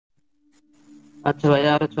আচ্ছা ভাই,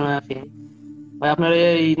 আলোচনায় আসি। ভাই আপনার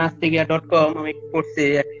এই নাস্তিকিয়া.com আমি পড়ছি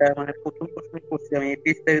একটা, মানে প্রথম প্রশ্ন পড়ছি আমি,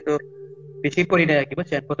 বিস্তারিত বেশি পড়ি না আর কি,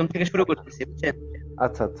 বুঝছেন? প্রথম থেকে শুরু আচ্ছা করতেছি, বুঝছেন?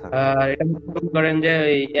 আচ্ছা আচ্ছা। আর এটা মনে করেন যে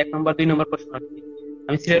এই 1 নম্বর 2 নম্বর প্রশ্ন আর কি।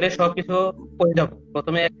 আমি সিলেটের সবকিছু পড়ে যাবো।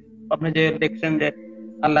 প্রথমে আপনি যে দেখছেন যে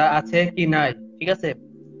আল্লাহ আছে কি নাই, ঠিক আছে,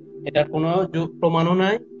 এটার কোনো প্রমাণও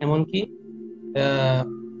নাই, এমনকি আহ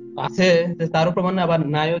আছে যে তারও প্রমাণ নাই, আবার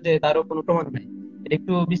নাইও যে তারও কোনো প্রমাণ নাই। এটা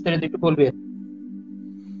একটু বিস্তারিত একটু বলবে?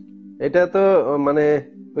 এটা তো মানে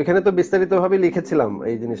ওইখানে তো বিস্তারিত ভাবে লিখেছিলাম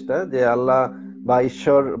এই জিনিসটা, যে আল্লাহ বা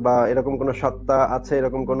ঈশ্বর বা এরকম কোনো সত্তা আছে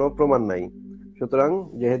এরকম কোনো প্রমাণ নাই। সুতরাং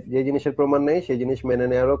যে জিনিসের প্রমাণ নেই সেই জিনিস মেনে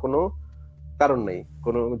নেওয়ারও কোনো কারণ নেই,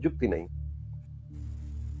 কোনো যুক্তি নেই।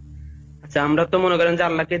 আচ্ছা, আমরা তো মনে করেন যে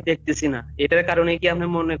আল্লাহকে দেখতেছি না, এটার কারণে কি আপনি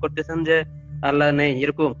মনে করতেছেন যে আল্লাহ নেই,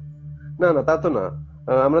 এরকম? না না, তা তো না।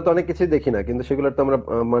 আমরা তো অনেক কিছুই দেখি না, কিন্তু সেগুলোর তো আমরা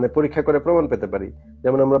মানে পরীক্ষা করে প্রমাণ পেতে পারি।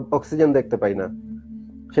 যেমন আমরা অক্সিজেন দেখতে পাই না,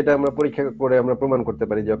 সেটা আমরা পরীক্ষা করে আমরা প্রমাণ করতে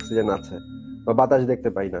পারি যে অক্সিজেন আছে। বা বাতাস দেখতে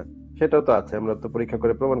পাই না, সেটাও তো আছে, আমরা তো পরীক্ষা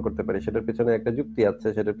করে প্রমাণ করতে পারি। সেটার পিছনে একটা যুক্তি আছে,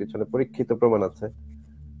 সেটার পিছনে পরীক্ষিত প্রমাণ আছে।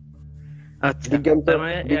 আচ্ছা, বিজ্ঞান তো তার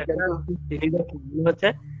মানে বিজ্ঞান একটা তো নিদর্শন হচ্ছে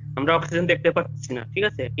আমরা অক্সিজেন দেখতে পাচ্ছি না, ঠিক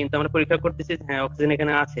আছে, কিন্তু আমরা পরীক্ষা করতেছি যে হ্যাঁ অক্সিজেন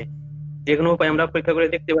এখানে আছে। যে কোনো উপায় আমরা পরীক্ষা করে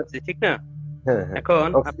দেখতে পাচ্ছি, ঠিক না? হ্যাঁ হ্যাঁ, এখন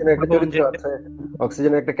আপনি অক্সিজেনের একটা ভাবুন চরিত্র যে আছে,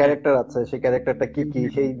 অক্সিজেনের একটা হ্যাঁ, ক্যারেক্টার আছে, সেই ক্যারেক্টারটা কি কি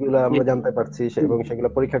সেইগুলো আমরা জানতে পারছি, এবং সেগুলো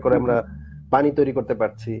পরীক্ষা করে আমরা পানি তৈরি করতে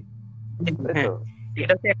পারছি, তাই হ্যাঁ, তো?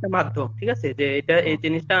 এটা হচ্ছে একটা মাধ্যম, ঠিক আছে, যে এটা এই হুম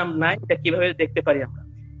জিনিসটা নাই, এটা কিভাবে দেখতে পারি আমরা?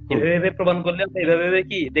 হুম এভাবে এভাবে প্রমাণ করলে আমরা এভাবে এভাবে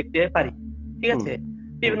কি দেখতে পারি, ঠিক হুম আছে? হুম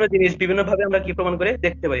বিভিন্ন জিনিস বিভিন্ন ভাবে আমরা কি প্রমাণ করে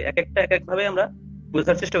দেখতে পারি, এক একটা এক এক ভাবে আমরা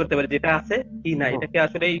বোঝার চেষ্টা করতে পারি যেটা আছে কি নাই, হুম এটা কি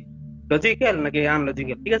আসলে লজিক্যাল নাকি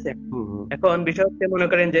আনলজিক্যাল, ঠিক আছে? হুম হুম এখন বিষয় হচ্ছে, মনে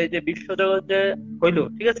করেন যে এই যে বিশ্বজগৎ যে হইলো,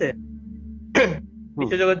 ঠিক আছে, হুম।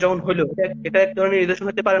 বিশ্বজগৎ যখন হইলো, এটা এটা এক ধরনের নিদর্শন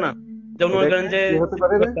হতে পারে না? যেমন এটা মনে করেন একটা যে কি হতে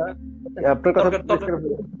পারে না? সৃষ্টিকর্তা, আপনার কথা তর্ক তর্ক, পরিষ্কার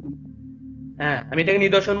হলো? হ্যাঁ আমি এটাকে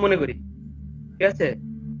নিদর্শন মনে করি, ঠিক আছে,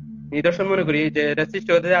 নিদর্শন মনে করি যে এটা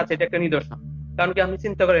সৃষ্টিকর্তা যে আছে, এটা একটা নিদর্শন। কারণ কি, আপনি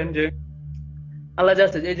চিন্তা করেন যে আল্লাহ যে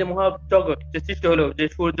আছে, এই যে মহাজগৎ যে সৃষ্টি হলো, যে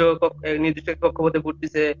সূর্য এক নির্দিষ্ট একটা কক্ষপথে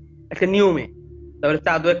ঘুরতেছে একটা নিয়মে, তারপরে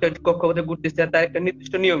চাঁদও একটা কক্ষপথে ঘুরতেছে তার একটা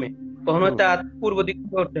নির্দিষ্ট নিয়মে। কখনো হুম চাঁদ পূর্ব দিক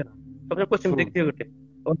থেকে ওঠে না, সবসময় পশ্চিম হুম। দিক থেকে ওঠে।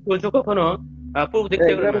 এবং সূর্য কখনো পূর্ব দিক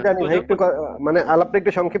থেকে এগুলো ওঠে আমি না, জানি সূর্য ভাই, একটু মানে আলাপটা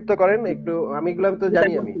একটু সংক্ষিপ্ত করেন একটু। এগুলো তো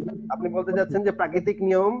জানি আমি। আপনি বলতে চাচ্ছেন যে প্রাকৃতিক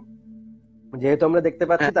নিয়ম যেহেতু আমরা দেখতে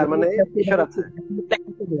পাচ্ছি, হ্যাঁ, তার মানে ঈশ্বর আছে।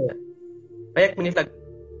 ভাই 1 মিনিট লাগবে,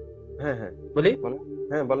 হ্যাঁ হ্যাঁ, বলি। বলেন।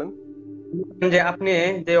 হ্যাঁ বলেন। যে আপনি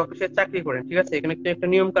যে অফিসে চাকরি করেন, ঠিক আছে, এখানে কিন্তু একটা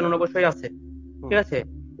নিয়ম কানুন অবশ্যই আছে, হুম। ঠিক আছে?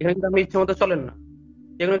 এখানে কিন্তু আপনি ইচ্ছে মতো চলেন না,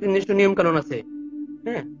 এখানে কিন্তু নির্দিষ্ট নিয়ম কানুন আছে।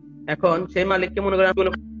 হ্যাঁ, এখন সেই মালিককে মনে করেন আপনি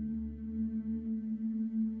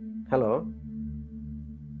হ্যালো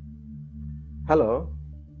হ্যালো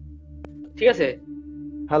ঠিক আছে,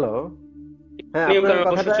 হ্যালো। হ্যাঁ, নিয়ম আপনার কানুন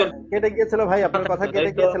কথাটা অবশ্যই চলবে, কেটে গিয়েছিল ভাই, না আপনার কথা থাকতো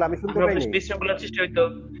কেটে তো গিয়েছিল, আমি শুনতে আপনার পাইনি। বিশৃঙ্খলা সৃষ্টি হইতো।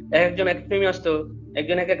 একজন এক টাইমে আসতো,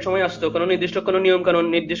 একজন এক এক সময় আসতো, কোনো নির্দিষ্ট কোনো নিয়ম কানুন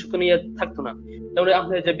নির্দিষ্ট কোনো ইয়ে থাকতো না। তারপরে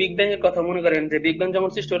আপনি যে বিগ ব্যাং এর কথা মনে করেন, যে বিগ ব্যাং যেমন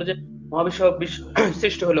সৃষ্টি হলো, যে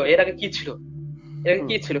সৃষ্টি হলো, এর আগে কি ছিল? এর আগে হুম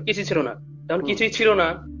কি ছিল? কিছুই ছিল না। তখন হুম। কিছুই ছিল না,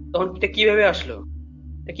 তখন এটা কিভাবে আসলো?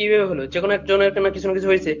 এটা কিভাবে হলো? যে কোনো একজনের না কিছু না কিছু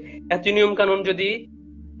হয়েছে। এত নিয়ম কানুন যদি,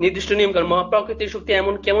 নির্দিষ্ট নিয়ম কানুন, প্রকৃতির শক্তি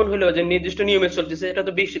এমন কেমন হলো যে নির্দিষ্ট নিয়মে চলতেছে, এটা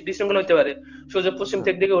তো বিশৃঙ্খলা হতে পারে। সূর্য পশ্চিম আচ্ছা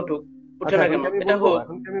থেকে দিকে উঠুক, উঠে আচ্ছা, না এখন কেন? কি আমি এটা বলবো? হোক,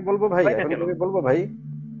 এখন কি আমি বলবো ভাই? হয় না এখন কি কেন? আমি বলবো ভাই?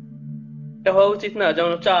 এটা হওয়া উচিত না?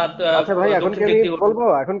 যেমন চাঁদ আচ্ছা ভাই, এখন কি দক্ষিণ দিক আমি দিয়ে উঠুক, বলবো?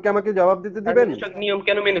 এখন কি আমাকে জবাব দিতে তার দিবেন? নির্দিষ্ট নিয়ম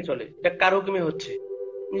কেন মেনে চলে? এটা কার হুকুমে হচ্ছে?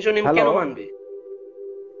 নির্দিষ্ট নিয়ম হ্যালো কেন মানবে?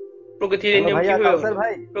 প্রকৃতির এই হ্যালো নিয়ম ভাইয়া কিভাবে কাউসার হলো?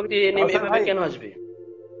 ভাই। প্রকৃতির এই নিয়ম কাউসার এভাবে ভাই। কেন আসবে?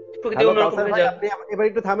 প্রকৃতি হ্যালো অন্যরকম কাউসার হয়ে ভাই, যাক। আপনি এবার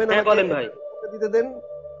একটু থামেন, হ্যাঁ আমাকে বলেন ভাই। একটু উত্তরটা দিতে দেন।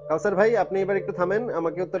 কাউসার ভাই, আপনি এবার একটু থামেন,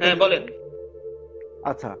 আমাকে উত্তরটা হ্যাঁ দিতে বলেন। দেন।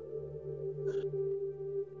 আচ্ছা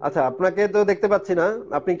আচ্ছা, আপনাকে তো দেখতে পাচ্ছি না।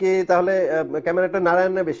 আপনি কি তাহলে ক্যামেরাটা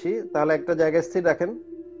নাড়ায় না বেশি? তাহলে একটা জায়গায় স্থির রাখেন।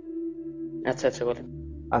 আচ্ছা আচ্ছা, বলেন।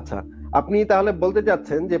 আচ্ছা, আপনি তাহলে বলতে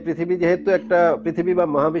চাচ্ছেন যে পৃথিবী বা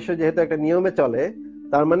মহাবিশ্ব যেহেতু একটা নিয়মে চলে,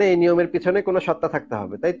 তার মানে এই নিয়মের পিছনে কোনো সত্তা থাকতে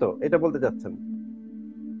হবে, তাই তো? এটা বলতে চাচ্ছেন?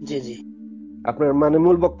 জি জি। আপনার মানে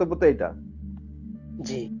মূল বক্তব্য তো এটা?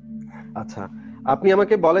 জি। আচ্ছা, আপনি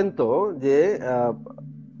আমাকে বলেন তো যে আহ,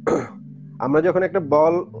 আমরা যখন একটা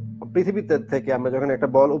বল পৃথিবীতে থেকে আমরা যখন একটা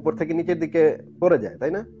বল উপর থেকে নিচের দিকে পড়ে যায়,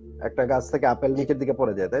 তাই না? একটা গাছ থেকে আপেল জি। নিচের দিকে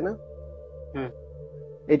পড়ে যায়, তাই না? হুম।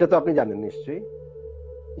 এটা তো আপনি জানেন নিশ্চয়ই।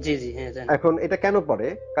 জি জি, হ্যাঁ জানি। এখন এটা কেন পড়ে,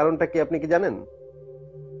 কারণটা কি আপনি কি জানেন?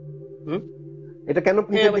 হুম। এটা কেন হ্যাঁ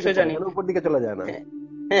নিচের দিকে অবশ্যই পড়ে, জানি। কেন উপর দিকে চলে যায় না? হ্যাঁ,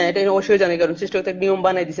 হ্যাঁ এটা অবশ্যই জানি, কারণ সৃষ্টিকর্তা একটা নিয়ম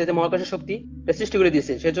বানাই দিয়েছে যে মহাকর্ষের শক্তি এটা সৃষ্টি করে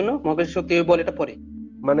দিয়েছে, সেজন্য মহাকর্ষের শক্তি ওই বল এটা পড়ে।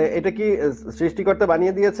 মানে এটা কি সৃষ্টিকর্তা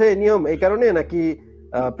বানিয়ে দিয়েছে এই নিয়ম এই কারণে, নাকি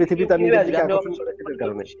পৃথিবী নিয়ম তার কিভাবে নিজের আসবে? দিকে আপনি আকর্ষণ অবশ্যই করে কোনো সেটার নিয়ম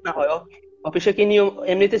কারণে? সৃষ্টি না হয়, অফিসে কি নিয়ম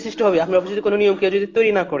এমনিতে সৃষ্টি হবে? আপনার অফিসে যদি কোনো নিয়ম কেউ যদি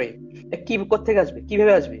তৈরি না করে, তা কি কোত্থেকে আসবে,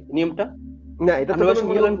 কিভাবে আসবে নিয়মটা? না, এটা তো আপনার কোনো অবশ্য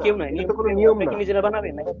মনে নিয়ম করেন না, কেউ নাই এটা নিয়ম, তো কোনো নিয়ম আপনি না। কি নিজেরা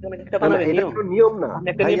বানাবেন নাকি একজন একটা না না, বানাবেন এটা নিয়ম? কোনো নিয়ম না আপনি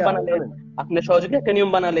একটা নিয়ম ভাইয়া, বানালেন, শোনেন। আপনার সহযোগী একটা নিয়ম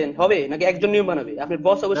বানালেন, হবে নাকি একজন নিয়ম বানাবে? আপনার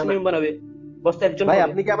বস না অবশ্যই না নিয়ম বানাবে, বস তো একজন ভাই, হবে।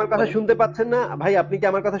 আপনি কি আমার কথা বলেন। শুনতে পাচ্ছেন না? ভাই, আপনি কি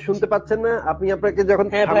আমার কথা শুনতে পাচ্ছেন না? আপনি আপনাকে যখন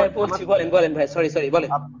হ্যাঁ ভাই বলছি, বলেন বলেন ভাই, সরি সরি বলেন,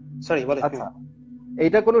 আপ- সরি বলেন। আচ্ছা,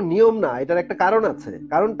 এইটা কোনো নিয়ম না, এটার একটা কারণ আছে।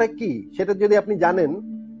 কারণটা কি সেটা যদি আপনি জানেন।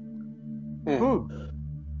 হ্যাঁ হুম।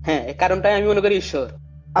 হ্যাঁ, এই কারণটাই আমি মনে করি ঈশ্বর।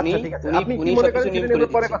 উনি আচ্ছা ঠিক আছে, উনি আপনি কি উনি মনে সবকিছু করেন নিয়ম সেটা নিয়ে করে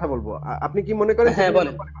আমরা পরে দিচ্ছে। কথা বলবো। আপনি কি মনে করেন সেটা হ্যাঁ নিয়ে আমরা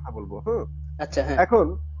বলেন। পরে কথা বলবো। হ্যাঁ। আচ্ছা হ্যাঁ। এখন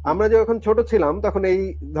হুম, আমরা যখন ছোট ছিলাম তখন এই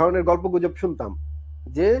ধরনের গল্প গুজব শুনতাম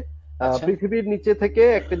যে আচ্ছা পৃথিবীর নিচে থেকে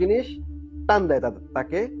একটা জিনিস টান দেয়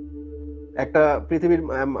তাকে। একটা পৃথিবীর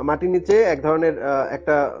মাটির নিচে এক ধরনের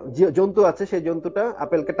একটা জন্তু আছে, সেই জন্তুটা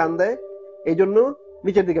আপেলকে টান দেয়, এই জন্য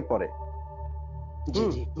নিচের দিকে পড়ে। জি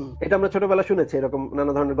হুম। জি হুম। এটা আমরা ছোটবেলা শুনেছি, এরকম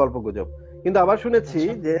নানা ধরনের গল্প গুজব। কিন্তু আবার শুনেছি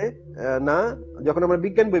আচ্ছা যে না, যখন আমরা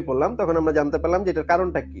বিজ্ঞান বই পড়লাম তখন আমরা জানতে পারলাম যে এটার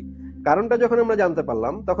কারণটা কি। কারণটা যখন আমরা জানতে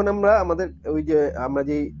পারলাম তখন আমরা আমাদের ওই যে আমরা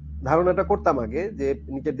যে ধারণাটা করতাম আগে যে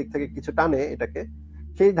নিচের দিক থেকে কিছু টানে এটাকে,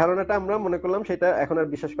 সেই ধারণাটা আমরা মনে করলাম সেটা এখন আর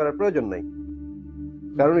বিশ্বাস করার প্রয়োজন নাই।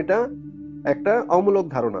 হুম, কারণ এটা একটা অমূলক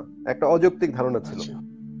ধারণা, একটা অযৌক্তিক ধারণা ছিল। আচ্ছা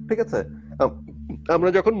ঠিক আছে। আম- আমরা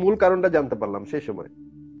যখন মূল কারণটা জানতে পারলাম সেই সময়।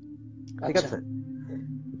 ঠিক আচ্ছা। আছে।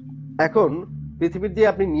 এখন পৃথিবীর যে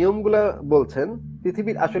আপনি নিয়মগুলা বলছেন,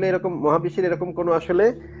 পৃথিবীর আসলে এরকম মহাবিশ্বের এরকম কোনো আসলে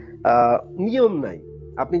নিয়ম নাই।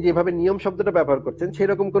 আপনি যেভাবে নিয়ম শব্দটা ব্যবহার করছেন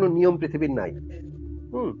সেরকম কোনো নিয়ম পৃথিবীর নাই।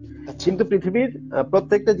 হুম। আচ্ছা কিন্তু পৃথিবীর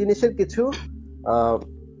প্রত্যেকটা জিনিসের কিছু আহ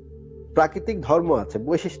প্রাকৃতিক ধর্ম আছে,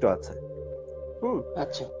 বৈশিষ্ট্য আছে। হুম।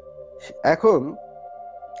 আচ্ছা। এখন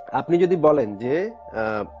আপনি যদি বলেন যে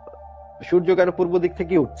আহ সূর্য কেন পূর্ব দিক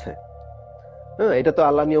থেকে উঠছে, হ্যাঁ, এটা তো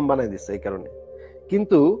আল্লাহ নিয়ম বানাই দিচ্ছে এই কারণে।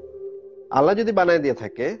 কিন্তু আল্লাহ যদি বানায় দিয়ে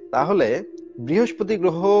থাকে তাহলে বৃহস্পতি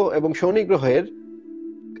গ্রহ এবং শনি গ্রহের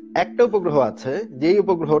একটা উপগ্রহ আছে, যেই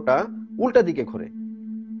উপগ্রহটা উল্টা দিকে ঘোরে।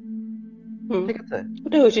 হুম। ঠিক আছে।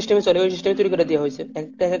 ওটাই ওই সিস্টেমে চলে, ওই সিস্টেমে তৈরি করে দেওয়া হয়েছে,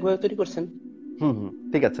 একটা এক একভাবে তৈরি করছেন। হুম হুম,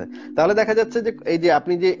 ঠিক আছে। তাহলে দেখা যাচ্ছে যে এই যে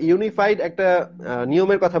আপনি যে ইউনিফাইড একটা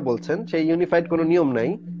নিয়মের কথা বলছেন, সেই ইউনিফাইড কোনো নিয়ম নাই।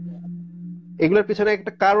 এগুলোর পিছনে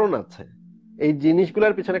একটা কারণ আছে, এই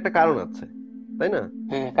জিনিসগুলোর পিছনে একটা কারণ আছে, তাই না?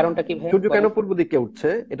 হ্যাঁ, কারণটা কি ভাইয়া সূর্য কেন বলেন। পূর্ব দিকে উঠছে,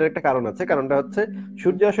 এটার একটা কারণ আছে। কারণটা হচ্ছে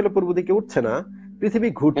সূর্য আসলে পূর্ব দিকে উঠছে না, পৃথিবী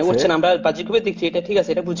হ্যাঁ ঘুরছে। উঠছে না, আমরা বাহ্যিকভাবে দেখছি, এটা ঠিক আছে,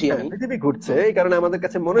 এটা বুঝি হ্যাঁ, আমি। পৃথিবী ঘুরছে, হুম। এই কারণে আমাদের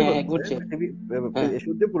কাছে মনে হ্যাঁ হ্যাঁ হচ্ছে ঘুরছে। পৃথিবী হ্যাঁ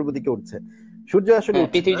সূর্য পূর্ব দিকে উঠছে। সূর্য আসলে হ্যাঁ,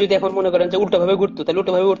 উঠছে পৃথিবী না। যদি এখন মনে করেন যে উল্টো ভাবে ঘুরতো, তাহলে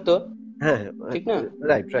উল্টো ভাবে উঠতো, হ্যাঁ ঠিক না?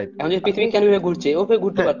 Right right. এখন যদি আপনি পৃথিবী কেন ভাবে ঘুরছে, ওভাবে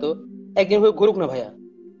ঘুরতে হ্যাঁ পারতো। একদিন ভাবে ঘুরুক না ভাইয়া,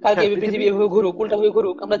 কালকে হ্যাঁ, এভাবে পৃথিবী পৃথিবী এভাবে ঘুরুক, উল্টা ভাবে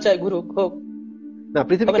ঘুরুক, আমরা চাই ঘুরুক, হোক। না,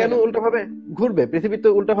 পৃথিবী হবে না কেন কেন? উল্টাভাবে ঘুরবে? পৃথিবী তো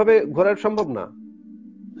উল্টাভাবে ঘোরা সম্ভব না।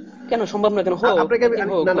 কেন সম্ভব না, কেন হোক, আপনাকে একদিন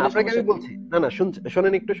হোক, না না, ঘুরলে আপনাকে আমি সমস্যা কি? বলছি, না না,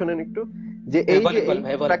 শোনেন একটু, যে হ্যাঁ এই যে বলেন এই বলেন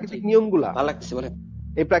ভাই, বলেন জি। প্রাকৃতিক নিয়মগুলা, ভালো লাগতেছে, বলেন।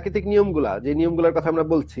 এই প্রাকৃতিক নিয়মগুলা, যে নিয়মগুলোর কথা আমরা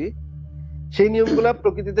বলছি, সেই নিয়মগুলা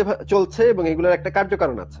প্রকৃতিতে চলছে এবং এগুলোর একটা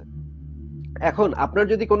কার্যকারণ আছে। এখন আপনার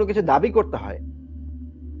যদি কোনো কিছু দাবি করতে হয়,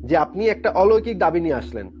 যে আপনি একটা অলৌকিক দাবি নিয়ে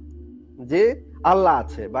আসলেন যে আল্লাহ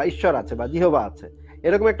আছে বা ঈশ্বর আছে বা জিহোবা আছে,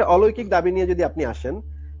 এরকম একটা অলৌকিক দাবি নিয়ে যদি আপনি আসেন,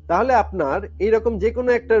 তাহলে আপনার এইরকম যে কোনো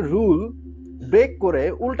একটা রুল ব্রেক করে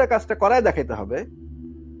উল্টা কাজটা করায় দেখাতে হবে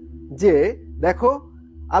যে দেখো,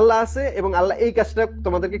 আল্লাহ আছে এবং আল্লাহ এই কাজটা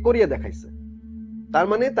তোমাদেরকে করিয়ে দেখাইছে। তার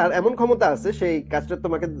মানে তার এমন ক্ষমতা আছে, সেই কাজটা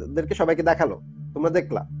তোমাদেরকে সবাইকে দেখালো, তোমরা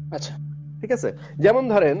দেখলা। আচ্ছা। ঠিক আছে। যেমন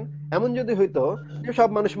ধরেন, এমন যদি হইতো যে সব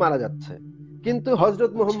মানুষ মারা যাচ্ছে, কিন্তু হযরত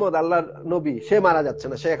আচ্ছা। মুহাম্মদ আল্লাহর নবী, সে মারা যাচ্ছে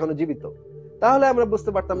না, সে এখনো জীবিত, তাহলে আমরা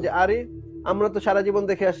বুঝতে পারতাম হুম, যে আরে, আমরা তো সারা জীবন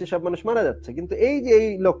দেখে আসছি সব মানুষ মারা যাচ্ছে, কিন্তু এই যে এই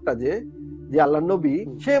লোকটা যে যে আল্লাহর নবী,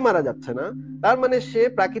 হুম, সে মারা যাচ্ছে না। তার মানে সে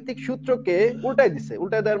প্রাকৃতিক সূত্রকে উল্টাই দিছে,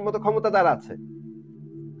 উল্টাই দেওয়ার মতো ক্ষমতা তার আছে।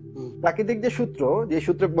 হুম, প্রাকৃতিক যে সূত্র, যে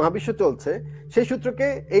সূত্রে মহাবিশ্ব চলছে, সেই সূত্রকে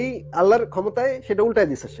এই আল্লাহর ক্ষমতায় সেটা উল্টাই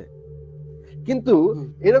দিছে সে। কিন্তু হুম।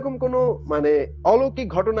 এরকম কোন মানে অলৌকিক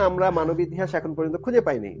ঘটনা আমরা মানব ইতিহাস এখন পর্যন্ত খুঁজে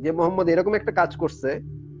পাইনি যে মোহাম্মদ এরকম একটা কাজ করছে,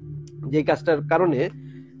 যে কাজটার কারণে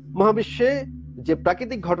মহাবিশ্বে যে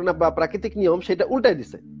প্রাকৃতিক ঘটনা বা প্রাকৃতিক নিয়ম সেটা উল্টাই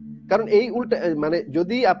দিছে। কারণ এই উল্টা মানে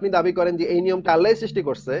যদি আপনি দাবি করেন যে এই নিয়মটা আল্লাহ সৃষ্টি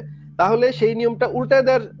করছে, তাহলে সেই নিয়মটা উল্টায়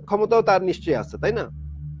দেওয়ার ক্ষমতাও তার নিশ্চয়ই আছে, তাই না?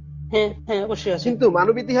 হ্যাঁ হ্যাঁ অবশ্যই আছে। কিন্তু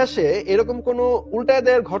মানব ইতিহাসে এরকম কোন উল্টায়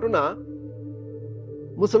দেওয়ার ঘটনা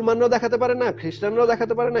মুসলমানরাও দেখাতে পারে না, খ্রিস্টানরাও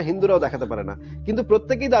দেখাতে পারে না, হিন্দুরাও দেখাতে পারে না। কিন্তু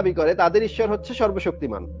প্রত্যেকেই দাবি করে তাদের ঈশ্বর হচ্ছে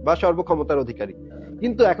সর্বশক্তিমান বা সর্বক্ষমতার অধিকারী।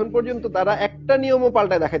 কিন্তু এখন পর্যন্ত তারা একটা নিয়মও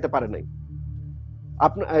পাল্টায় দেখাতে পারে নাই।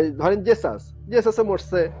 আপনার ধরেন জেসাসও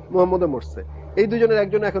মরছে, মুহাম্মদও মরছে, এই দুজনের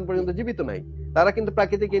একজন এখন পর্যন্ত জীবিত নাই। তারা কিন্তু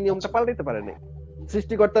প্রাকৃতিক এই নিয়মটা আচ্ছা। পাল্টাইতে পারে নাই।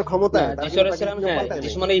 সৃষ্টিকর্তার না, ক্ষমতায় তারা যিশু কিন্তু আলাইহিস প্রাকৃতিক সালাম, নিয়ম হ্যাঁ, পাল্টায়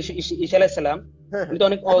যিশু নাই। মানে ঈসা আলাইহিস সালাম, হ্যাঁ, উনি হ্যাঁ। তো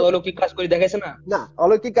অনেক এখন অলৌকিক কাজ করে দেখাইছে না? না,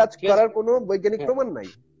 অলৌকিক কাজ ঠিক আছে, করার কোনো বৈজ্ঞানিক হ্যাঁ, প্রমাণ নাই,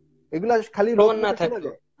 এগুলা খালি প্রমাণ না লোকমুখে শোনা থাকলেও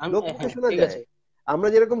যায়। লোকমুখে হ্যাঁ, শোনা ঠিক যায়। আছে, আমরা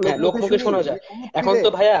যেরকম হ্যাঁ, লোকমুখে লোকমুখে শুনি শোনা যে যায়। এখন তো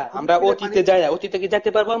ভাইয়া আমরা অমুক তীরে পানি। অতীতে যাই, অতীতে কি যেতে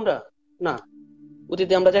পারবো আমরা? না,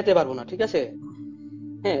 অতীতে আমরা যাইতে পারবো না, ঠিক আছে।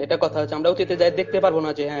 হ্যাঁ, এটা কথা হচ্ছে আমরা অতীতে যাই দেখতে পারবো না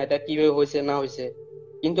যে হ্যাঁ এটা কিভাবে হয়েছে না হয়েছে,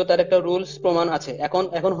 কিন্তু তার একটা রুলস প্রমাণ আছে। এখন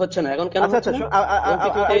এখন হচ্ছে না, এখন কেন আচ্ছা, হচ্ছে আচ্ছা, না? এখন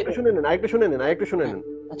পৃথিবীতে, আরেকটু শুনে নেন, আরেকটু শুনে নেন, আরেকটু শুনে হ্যাঁ, নেন।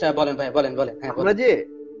 আচ্ছা বলেন ভাই, বলেন বলেন, হ্যাঁ আমরা বলেন। যে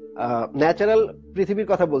ন্যাচারাল পৃথিবীর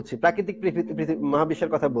কথা বলছি, প্রাকৃতিক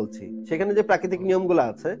মহাবিশ্বের কথা বলছি, সেখানে যে প্রাকৃতিক নিয়মগুলো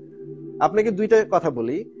আছে, আপনাকে দুইটা কথা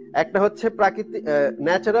বলি। একটা হচ্ছে প্রাকৃতিক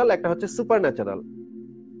ন্যাচারাল, একটা হচ্ছে সুপার ন্যাচারাল।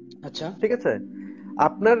 আচ্ছা, ঠিক আছে?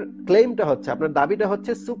 আপনার ক্লেমটা হচ্ছে, আপনার দাবিটা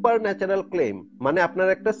হচ্ছে সুপার ন্যাচারাল ক্লেম, মানে আপনার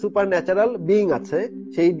একটা সুপার ন্যাচারাল বিইং আছে,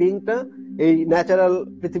 সেই বিইংটা এই ন্যাচারাল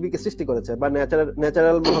পৃথিবীকে সৃষ্টি করেছে বা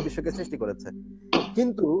ন্যাচারাল মহাবিশ্বকে সৃষ্টি করেছে।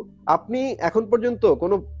 কিন্তু আপনি এখন পর্যন্ত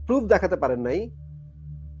কোনো প্রুফ দেখাতে পারেন নাই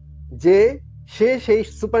যে সে সেই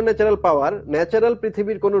সুপার ন্যাচারাল পাওয়ার ন্যাচারাল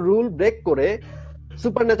পৃথিবীর কোনো রুল ব্রেক করে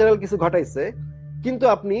সুপার ন্যাচারাল কিছু ঘটাইছে। কিন্তু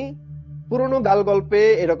আপনি পুরোনো গাল গল্পে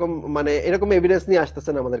এরকম, মানে এরকম এভিডেন্স নিয়ে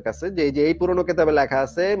আসতেছেন আমাদের কাছে যে এই যে এই পুরোনো কিতাবে লেখা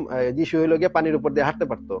আছে যিশু হইলো গিয়ে পানির উপর দিয়ে হাঁটতে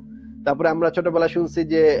পারতো। তারপরে আমরা ছোটবেলায় শুনছি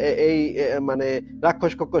যে এই মানে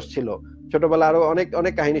রাক্ষস কক্ষস ছিল। ছোটবেলা আরো অনেক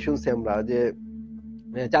অনেক কাহিনী শুনছি আমরা যে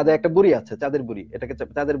চাঁদে একটা বুড়ি আছে, চাঁদের বুড়ি, এটাকে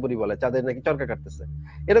চাঁদের বুড়ি বলে, চাঁদের নাকি চরকা কাটতেছে।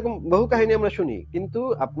 এরকম বহু কাহিনী আমরা শুনি, কিন্তু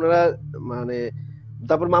আপনারা মানে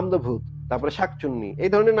তারপর মামদো ভূত, তারপরে শাকচুন্নি, এই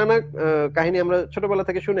ধরনের নানা কাহিনী আমরা ছোটবেলা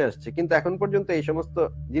থেকে শুনে আসছি, কিন্তু এখন পর্যন্ত এই সমস্ত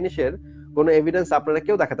জিনিসের কোনো এভিডেন্স আপনারা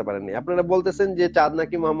কেউ দেখাতে পারেননি। আপনারা বলতেছেন যে চাঁদ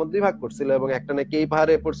নাকি মোহাম্মদ দুই ভাগ করছিল এবং একটা নাকি এই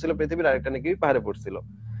পাহাড়ে পড়ছিল পৃথিবীর, আরেকটা নাকি ওই পাহাড়ে পড়ছিল,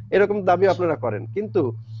 এরকম দাবি আচ্ছা, আপনারা করেন। কিন্তু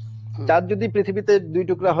হুম, চাঁদ যদি পৃথিবীতে দুই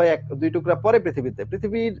টুকরা হয়, দুই টুকরা পরে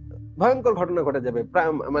পৃথিবীর ভয়ঙ্কর ঘটনা ঘটে যাবে,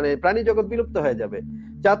 মানে প্রাণী জগৎ বিলুপ্ত হয়ে যাবে।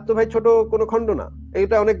 চাঁদ তো ভাই ছোট কোনো খণ্ড না,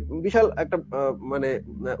 এটা অনেক বিশাল একটা মানে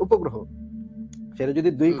উপগ্রহ। সেটা যদি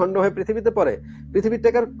দুই হুম, খণ্ড হয়ে পৃথিবীতে পড়ে, পৃথিবীর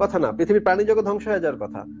টেকার কথা না, পৃথিবীর প্রাণী জগৎ ধ্বংস হয়ে যাওয়ার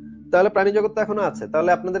কথা। তাহলে প্রাণী জগৎ তো এখনো আছে, তাহলে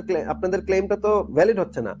আপনাদের ক্লেমটা তো ভ্যালিড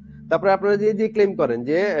হচ্ছে না। তারপরে আপনারা যে ক্লেম করেন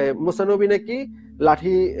যে মুসা নবী নাকি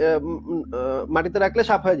লাঠি মাটিতে রাখলে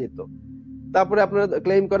সাপ হয়ে যেত। তারপরে আপনারা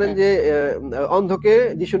ক্লেম করেন হ্যাঁ, যে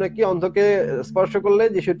যিশু নাকি অন্ধকে স্পর্শ করলে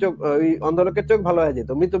যিশুর চোখ, ওই অন্ধ লোকের চোখ ভালো হয়ে যেত,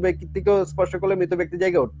 মৃত ব্যক্তিকেও স্পর্শ করলে মৃত ব্যক্তি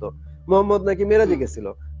জায়গা উঠতো। মোহাম্মদ নাকি মেরাজে হুম, গেছিল,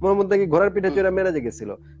 মোহাম্মদ নাকি ঘোড়ার পিঠে হুম, চড়ে মেরাজে গেছিল।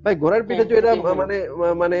 ভাই ঘোড়ার পিঠে হ্যাঁ, চড়ে হ্যাঁ, মানে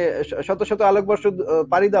মানে শত শত আলোকবর্ষ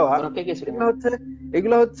পাড়ি দেওয়া, ওরা কে গেছিল, এগুলো হ্যাঁ। হচ্ছে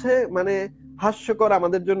এগুলো হচ্ছে মানে হাস্যকর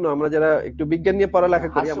আমাদের জন্য, আমরা যারা একটু বিজ্ঞান নিয়ে না, পড়ালেখা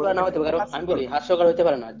করি হাস্যকর আমাদের না কাছে হতে পারে, এগুলো কারণ আমি হাস্যকর। বলি হাস্যকর হতে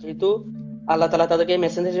পারে না, যেহেতু আল্লাহ তাআলা তাদেরকে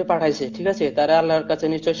মেসেঞ্জার হিসেবে পাঠাইছে, ঠিক আছে, তারা আল্লাহর কাছে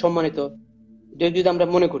নিশ্চয়ই সম্মানিত। যদি আমরা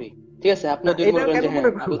মনে করি, ঠিক আছে, আপনি না, যদি এটা মনে করেন কেন যে হ্যাঁ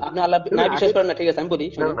মনে করুন? আপনি আল্লাহ না, নাই বিশ্বাস আগে করেন না, ঠিক আছে, আমি বলি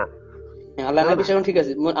না, শুনেন। না, হ্যাঁ, আল্লাহ না, নাই না। বিশ্বাস করেন, ঠিক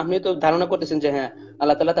আছে, আপনি তো ধারণা করতেছেন যে হ্যাঁ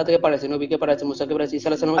আল্লাহ তাআলা তাদেরকে পাঠাইছে, নবীকে পাঠাইছে, মুসাকে পাঠাইছে, ঈসা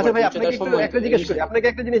আলাইহিস সালামকে আচ্ছা পাঠাইছে, ভাই, নিশ্চয়ই আপনাকে তারা একটু সম্মানিত একটা এই জিজ্ঞেস করি, বিষয়ে। আপনাকে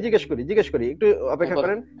একটা জিনিস জিজ্ঞেস করি, একটু হ্যাঁ অপেক্ষা বলেন,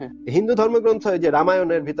 করেন। হ্যাঁ, হিন্দু ধর্মগ্রন্থ যে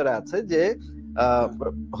রামায়ণের ভিতরে আছে যে আহ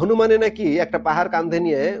হ্যাঁ, হনুমানে নাকি একটা পাহাড় কাঁধে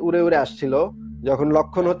নিয়ে উড়ে উড়ে আসছিল, যখন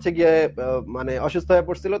লক্ষণ হ্যাঁ, হচ্ছে গিয়ে মানে অসুস্থ হয়ে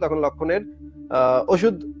পড়ছিল, তখন লক্ষণের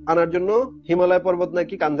ওষুধ আনার জন্য হিমালয় পর্বত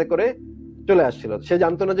নাকি কাঁধে করে চলে আসছিল। সে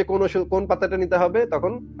জানতো না যে কোন ওষুধ, কোন পাতাটা নিতে হবে,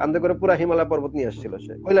 তখন কাঁধে করে পুরা হিমালয় পর্বত নিয়ে আসছিল,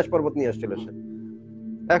 সে কৈলাস পর্বত নিয়ে আসছিল সে।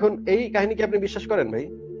 এখন এই কাহিনী কি আপনি বিশ্বাস করেন ভাই?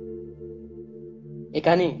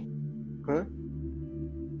 এখানে হ্যাঁ।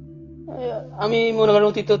 আমি মনে করেন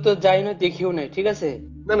অতীত তো যাই না, দেখিও নাই, ঠিক আছে।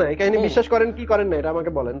 না, না, এই কাহিনী হ্যাঁ, বিশ্বাস করেন কি করেন না, এটা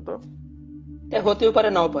আমাকে বলেন তো। এটা হতেও পারে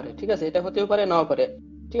নাও পারে, ঠিক আছে, এটা হতেও পারে নাও পারে,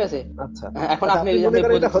 ঠিক আছে। আচ্ছা, এখন আচ্ছা, আপনি আপনি মনে আপনি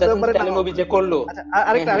করেন বলতে এটা হতেও চাচ্ছেন পারে তাহলে নাও নবী পারে। যে করলো। আচ্ছা, হ্যাঁ,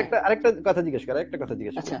 হ্যাঁ, আরেকটা কথা জিজ্ঞেস করি।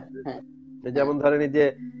 আচ্ছা, হ্যাঁ, এই হ্যাঁ, যেমন ধরেন এই যে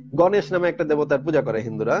গণেশ নামে একটা দেবতার পূজা করে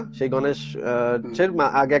হিন্দুরা, সেই গণেশ হুম,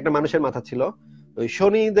 আগে একটা মানুষের মাথা ছিল। ওই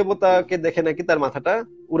শনি হুম, দেবতাকে দেখে নাকি তার মাথাটা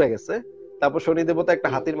উড়ে গেছে। তারপর শনি দেবতা একটা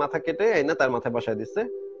হুম, হাতির মাথা কেটে এনে তার মাথায় বসায় দিচ্ছে।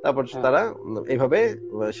 তারপর হ্যাঁ, তারা এইভাবে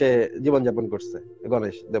সে জীবনযাপন করছে,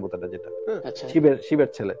 গণেশ দেবতাটা যেটা, হ্যাঁ, আচ্ছা, শিবের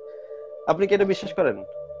ছেলে। আপনি কি এটা আচ্ছা, বিশ্বাস করেন?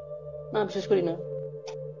 না বিশ্বাস করি না।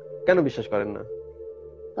 কেন বিশ্বাস করেন না?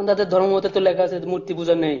 কারণ তাদের ধর্ম মতে তো লেখা আছে যে মূর্তি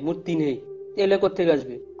পূজা নেই, মূর্তি নেই, এলে কোত্থেকে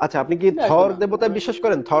আসবে? আচ্ছা, আপনি কি এটা আসবে থর না, দেবতা বিশ্বাস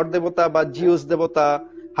করেন? থর দেবতা বা হ্যাঁ, জিউস দেবতা,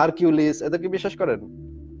 হারকিউলিস, এদেরকে বিশ্বাস করেন?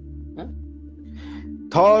 হ্যাঁ,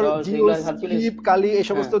 থর, জর্জ এগুলা জিউস, হারকিউলিস, শিব, কালী, এই হ্যাঁ,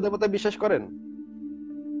 সমস্ত দেবতা বিশ্বাস করেন?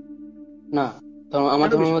 না, আমার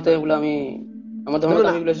কেন ধর্ম বিশ্বাস মতে করেন এগুলো না? আমি, আমার ধর্ম না, না, মতে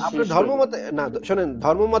না, আমি এগুলো আপনার বিশ্বাস করি ধর্ম না। মতে না, শোনেন,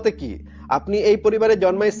 ধর্ম মতে কি? আপনি এই পরিবারে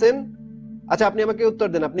জন্মাইছেন। আচ্ছা, আপনি আমাকে উত্তর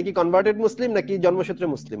দেন, আপনি কি কনভার্টেড মুসলিম নাকি জন্মসূত্রে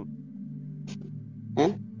মুসলিম?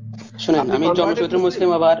 হ্যাঁ, শুনেন, আপনি আমি কনভার্টেড জন্মসূত্রে মুসলিম? মুসলিম,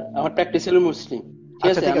 আবার আমার প্র্যাকটিসিয়াল মুসলিম, ঠিক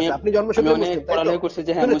আচ্ছা, আছে। ঠিক আমি আছে, আপনি আমি জন্মসূত্রে অনেক মুসলিম, তাই তো? পড়ালেখা করছি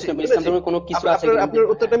যে হ্যাঁ শুনেছি, মুসলিম, ইসলাম শুনেছি। ধর্মে কোনো কিছু আছে আপনার কিনা আমি আপনার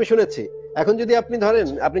দেখবো, উত্তরটা হ্যাঁ। আমি শুনেছি। এখন যদি আপনি ধরেন,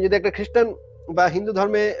 আচ্ছা, আপনি যদি একটা খ্রিস্টান বা হিন্দু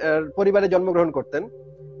ধর্মে পরিবারে জন্মগ্রহণ করতেন,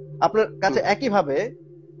 আপনার কাছে একইভাবে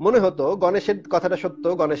মনে হতো গণেশের কথাটা সত্য,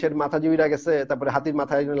 গণেশের মাথা জুইরা গেছে, তারপরে হাতির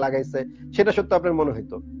মাথায় লাগাইছে, সেটা সত্য আপনার মনে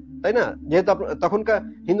হইতো, তাই না? যেহেতু তখনকার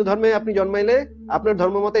হিন্দু ধর্মে আপনি জন্মাইলে আপনার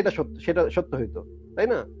ধর্ম মতে এটা সত্য, সেটা সত্য হইতো, তাই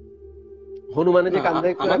না? হনুমানে যে কান্দে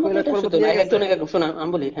আমার মতে কৈলাস এটা পর্বত সত্য না, নিয়ে এক গেছে। একজন এক এক শোনা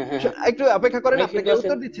আমি বলি। হ্যাঁ হ্যাঁ হ্যাঁ, একটু অপেক্ষা করেন, আমি কিন্তু আপনাকে আছে।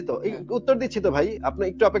 উত্তর দিচ্ছি তো, হ্যাঁ, উত্তর দিচ্ছি তো ভাই, আপনি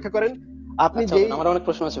একটু অপেক্ষা করেন। আপনি আচ্ছা যেই, বলেন, আমার অনেক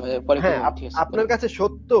প্রশ্ন আছে ভাই, পরে হ্যাঁ, করবেন, ঠিক আছে আপনার বলেন। কাছে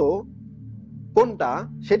সত্য কোনটা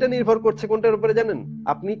সেটা নির্ভর করছে কোনটার উপরে জানেন?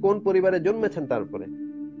 আপনি কোন পরিবারে জন্মেছেন তার উপরে।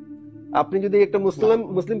 আপনি যদি একটা না, মুসলিম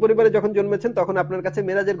মুসলিম পরিবারে যখন জন্মেছেন তখন আপনার কাছে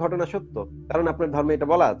মেরাজের ঘটনা সত্য, কারণ আপনার ধর্মে এটা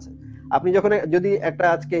বলা আছে। আপনি যখন যদি একটা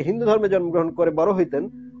আজকে হিন্দু ধর্মে জন্মগ্রহণ করে বড় হইতেন,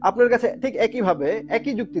 আপনার কাছে ঠিক একই ভাবে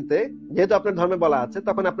একই যুক্তিতে, যেহেতু আপনার ধর্মে বলা আছে,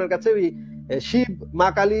 তখন আপনার কাছে ওই শিব, মা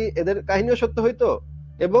কালী এদের কাহিনীও সত্য হইতো,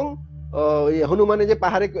 এবং ওই হনুমানে যে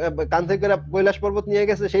পাহাড়ে কাঁধে করে কৈলাস পর্বত নিয়ে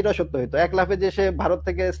গেছে সেটাও সত্য হইতো, এক লাফে যে সে ভারত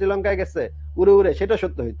থেকে শ্রীলঙ্কায় গেছে উড়ে উড়ে, সেটা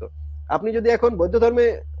সত্য হইতো। আপনি যদি এখন বৌদ্ধ ধর্মে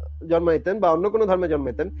জন্মাইতেন বা অন্য কোনো ধর্মে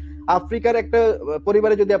জন্মাইতেন, আফ্রিকার একটা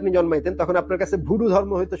পরিবারে যদি আপনি জন্মাইতেন, তখন আপনার কাছে ভুডু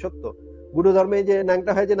ধর্ম হইতো সত্য। ভুডু ধর্মে যে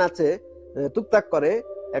ন্যাংটা হয় যে নাচে, টুকটাক করে,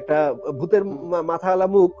 একটা ভূতের মাথাওয়ালা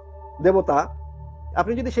মুখ দেবতা,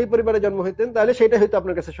 আপনি যদি সেই পরিবারে জন্ম হইতেন তাহলে সেটা হয়তো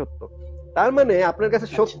আপনার কাছে সত্য। তার মানে আপনার কাছে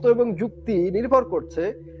আচ্ছা সত্য এবং যুক্তি নির্ভর করছে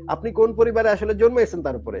আপনি কোন পরিবারে আসলে জন্মাইছেন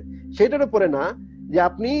তার উপরে, সেটার উপরে না যে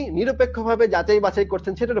আপনি নিরপেক্ষভাবে যাচাই বাছাই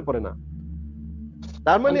করছেন সেটার উপরে না।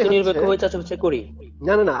 তার আমি মানে তো হচ্ছে, নিরপেক্ষ হয়ে চাচাবাচা করি।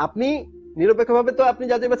 না না না, আপনি নিরপেক্ষভাবে তো আপনি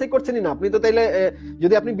যাচাই বাছাই করছেনই না। আপনি তো তাইলে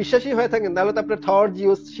যদি আপনি বিশ্বাসী হয়ে থাকেন তাহলে তো আপনার থর,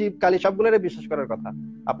 জিউস, শিব, কালী সবগুলোরে বিশ্বাস করার কথা।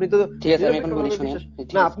 আপনি তো ঠিক আছে আমি এখন বলি নিরপেক্ষভাবে শুনেন, বিশ্বাস,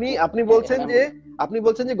 ঠিক না, আছে আপনি ঠিক আপনি হ্যাঁ, বলছেন এখন আমি যে, বলি। আপনি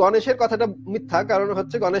বলছেন যে গণেশের কথাটা মিথ্যা, কারণ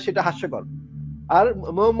হচ্ছে গণেশ এটা হাস্যকর। আর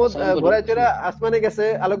মোহাম্মদ আচ্ছা আমি বলি ঘোড়ায় চড়ে শুনেন। আসমানে গেছে,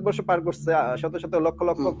 আলোকবর্ষ পার করছে, শত শত লক্ষ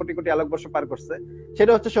লক্ষ হুম, কোটি কোটি আলোকবর্ষ পার করছে,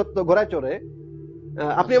 সেটা হচ্ছে সত্য ঘোড়ায় চড়ে।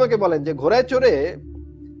 আপনি আচ্ছা আমাকে বলেন যে ঘোড়ায় চড়ে,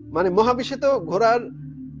 মানে মহাবিশ্বে তো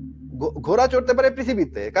ঘোড়া চড়তে পারে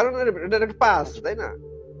পৃথিবীতে, কারণ এটার একটা পা আছে, আচ্ছা তাই না?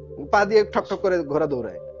 পা দিয়ে ঠক ঠক আচ্ছা করে ঘোড়া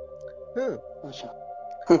দৌড়ায়। হ্যাঁ, আচ্ছা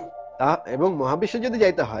হুম, এবং মহাবিশ্বে যদি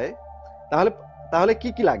যাইতে হয় তাহলে তাহলে কি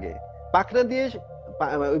কি লাগে? পাখনা দিয়ে,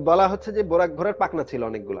 বলা হচ্ছে যে ঘোড়ার পাখনা ছিল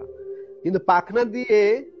অনেকগুলা, কিন্তু পাখনা দিয়ে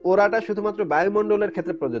ওড়াটা শুধুমাত্র বায়ুমণ্ডলের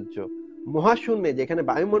ক্ষেত্রে প্রযোজ্য। মহাশূন্যে যেখানে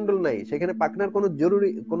বায়ুমণ্ডল নাই সেখানে পাখনার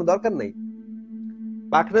কোনো দরকার নাই।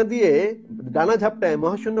 পাখনা দিয়ে ডানা ঝাপটায়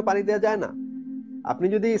মহাশূন্য পাড়ি দেওয়া যায় না। আপনি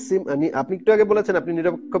যদি আপনি একটু আগে বলেছেন আপনি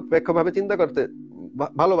নিরপেক্ষ ভাবে চিন্তা করতে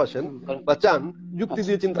ভালোবাসেন বলেন। বা চান, যুক্তি আচ্ছা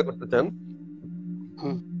দিয়ে চিন্তা করতে চান।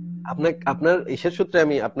 হুম, আপনার ইসের সূত্রে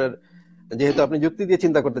আমি আপনার, যেহেতু আপনি যুক্তি দিয়ে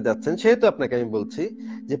চিন্তা করতে যাচ্ছেন, সেহেতু আপনাকে আমি বলছি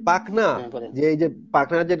যে পাখনা, হ্যাঁ বলেন। যে এই যে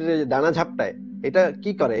পাখনার যে ডানা ঝাপটায়, এটা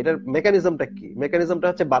কি করে, এটার মেকানিজমটা কি? মেকানিজমটা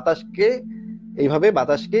হচ্ছে বাতাসকে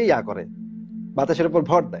ইয়া করে, বাতাসের উপর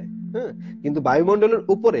ভর দেয়। হ্যাঁ, কিন্তু বায়ুমণ্ডলের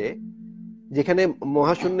উপরে, যেখানে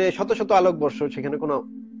মহাশূন্যে শত শত আলোকবর্ষ, সেখানে কোনো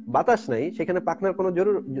বাতাস নাই, সেখানে পাখনার কোনো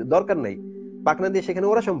দরকার নাই। পাখনা দিয়ে সেখানে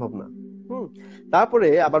ওরা সম্ভব না। হুম, তারপরে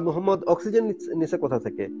আবার মোহাম্মদ অক্সিজেন নিচ্ছে কোথা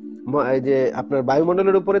থেকে? এই যে আপনার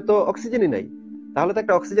বায়ুমণ্ডলের উপরে তো অক্সিজেনই নাই, তাহলে তো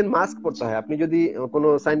একটা অক্সিজেন মাস্ক পড়তে আচ্ছা হয়। আপনি যদি কোনো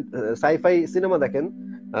সাইফাই সিনেমা দেখেন,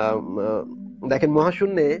 দেখেন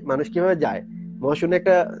মহাশূন্যে মানুষ কিভাবে যায়, মহাশূন্যে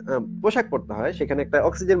একটা পোশাক পরতে হয়, সেখানে একটা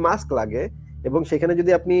অক্সিজেন মাস্ক লাগে, এবং সেখানে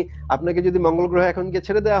যদি আপনাকে যদি মঙ্গল গ্রহে এখন গিয়ে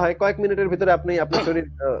ছেড়ে দেওয়া হয়, কয়েক মিনিটের ভিতরে আপনার শরীর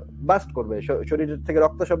বাস্ট করবে, শরীর থেকে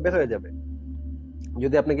রক্ত সব বের হয়ে যাবে।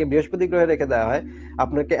 যদি আপনাকে বৃহস্পতি গ্রহে রেখে দেওয়া হয়,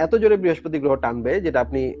 আপনাকে এত জোরে বৃহস্পতি গ্রহ টানবে যেটা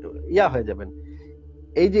আপনি ইয়া হয়ে যাবেন।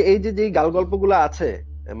 এই যে যে গাল গল্পগুলো আছে,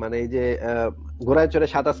 মানে এই যে ঘোড়ায় চড়ে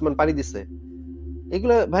সাত আসমান পাড়ি দিছে,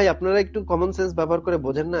 এগুলো ভাই আপনারা একটু কমন সেন্স ব্যবহার করে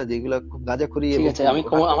বোঝেন না যে এগুলা খুব গাঁজাখুরি ঠিক এবং আছে, খুব আমি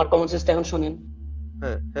আমার কমন সেন্সটা এখন শুনেন।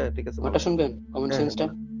 হ্যাঁ হ্যাঁ, ঠিক আছে, আমারটা বলেন। শুনবেন কমন হ্যাঁ হ্যাঁ সেন্সটা।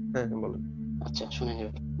 বলেন। হ্যাঁ হ্যাঁ বলেন। আচ্ছা শুনেন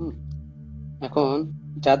এবার। এখন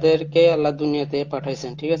যাদেরকে আল্লাহ দুনিয়াতে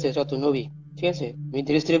পাঠাইছেন, ঠিক আছে, যত নবী, ঠিক আছে, আমি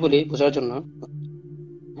ধীরে ধীরে বলি বোঝার জন্য।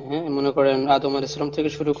 হ্যাঁ, মনে করেন আদম আলাইহিস সালাম থেকে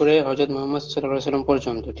শুরু করে হযরত মুহাম্মদ সাল্লাল্লাহু আলাইহি সাল্লাম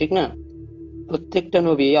পর্যন্ত, ঠিক না? প্রত্যেকটা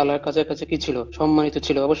নবী আল্লাহর কাছে কাছে কি ছিল? সম্মানিত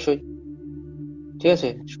ছিল অবশ্যই। ঠিক আছে,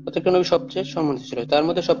 প্রত্যেকটা নবী সবচেয়ে সম্মানিত ছিল, তার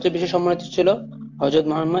মধ্যে সবচেয়ে বেশি সম্মানিত ছিল হযরত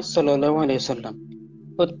মুহাম্মদ সাল্লাল্লাহু আলাইহি সাল্লাম।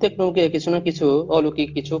 প্রত্যেক নবীকে কিছু না কিছু অলৌকিক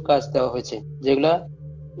কিছু কাজ দেওয়া হয়েছে, যেগুলা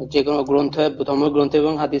যে কোনো গ্রন্থে, ধর্মগ্রন্থ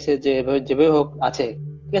এবং হাদিসে যেভাবে যেভাবে হোক আছে,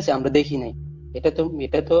 ঠিক আছে, আমরা দেখি নাই। এটা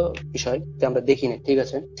তো বিষয় যে আমরা দেখি নাই, ঠিক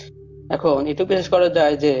আছে। এখন এটুকু বিশ্বাস করা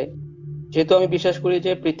যায় যে, যেহেতু আমি বিশ্বাস করি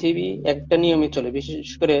যে পৃথিবী একটা নিয়মে চলে, বিশেষ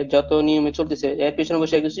করে যত নিয়মে চলতেছে এর পিছনে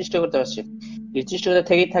বসে একজন সৃষ্টিকর্তা আসছে। এই সৃষ্টিকর্তা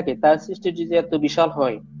থেকেই থাকে, তার সৃষ্টি যদি এত বিশাল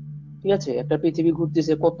হয়, ঠিক আছে, একটা পৃথিবী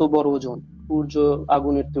ঘুরতেছে কত বড় ওজন, সূর্য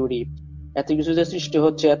আগুনের তৈরি, এত কিছু যে সৃষ্টি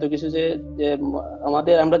হচ্ছে, এত কিছু যে যে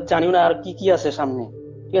আমাদের আমরা জানিও না আর কি কি আছে সামনে,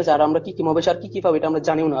 ঠিক আছে, আর আমরা কি কি মহাবিশ্বে আর কি কি পাবো এটা আমরা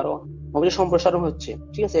জানিও না, আরো মহাবিশ্বের সম্প্রসারণ হচ্ছে,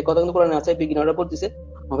 ঠিক আছে, এই কথা কিন্তু কোরআনে আছে, বিজ্ঞানীরা বলতেছে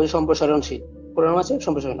মহাবিশ্বের সম্প্রসারণশীল, কোরআন আছে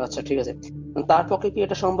সম্প্রসারণ, আচ্ছা ঠিক আছে। তার পক্ষে কি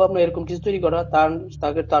এটা সম্ভব না এরকম কিছু তৈরি করা,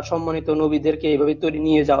 তার সম্মানিত নবীদেরকে এইভাবে তৈরি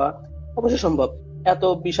নিয়ে যাওয়া? অবশ্যই সম্ভব। এত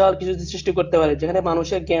বিশাল কিছু যদি সৃষ্টি করতে পারে যেখানে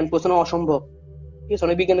মানুষের জ্ঞান পৌঁছানো অসম্ভব, ঠিক আছে,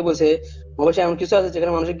 অনেক বিজ্ঞানী বলছে অবশ্যই এমন কিছু আছে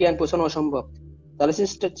যেখানে মানুষের জ্ঞান পৌঁছানো অসম্ভব। তাহলে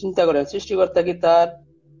চিন্তা করেন সৃষ্টিকর্তা কি তার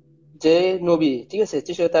যে নবী, ঠিক আছে,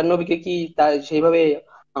 তার নবীকে কি তার সেইভাবে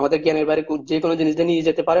আমাদের জ্ঞানের বাইরে যে কোনো জিনিস দিয়ে নিয়ে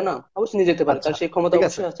যেতে পারে না? অবশ্যই নিয়ে যেতে পারে, আচ্ছা, তার সেই ক্ষমতা ঠিক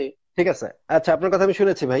আছে, অবশ্যই আছে। ঠিক আছে। আচ্ছা, আপনার কথা আমি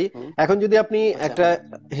শুনেছি ভাই। হুম, এখন যদি আপনি আচ্ছা একটা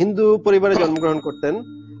বলেন। হিন্দু পরিবারে জন্মগ্রহণ করতেন,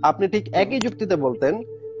 আপনি ঠিক হুম, একই যুক্তিতে বলতেন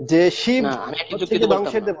যে শিব না আমি একই হচ্ছে কি যুক্তিতে বলতাম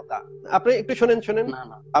ধ্বংসের না। দেবতা। আপনি একটু শোনেন, শোনেন। না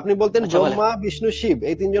না, আপনি বলতেন আচ্ছা বলেন। ব্রহ্মা, বিষ্ণু, শিব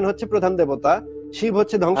এই তিনজন হচ্ছে প্রধান দেবতা, শিব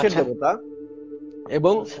হচ্ছে ধ্বংসের আচ্ছা দেবতা,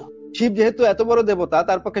 এবং আচ্ছা। শিব যেহেতু এত বড় দেবতা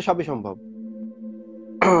তার পক্ষে সবই সম্ভব।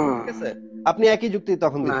 ঠিক আছে, আপনি একই যুক্তি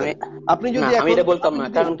তখন না দিতেন। আমি আপনি না যদি আমি এখন এটা বলতাম আপনি না,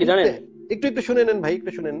 যদি কারণ কি গ্রিসে, জানেন? একটু একটু শুনে নেন ভাই,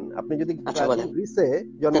 একটু শুনেন। আপনি যদি আচ্ছা প্রাচীন বলেন। গ্রিসে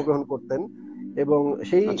জন্মগ্রহণ করতেন, এবং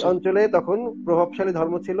সেই আচ্ছা অঞ্চলে তখন প্রভাবশালী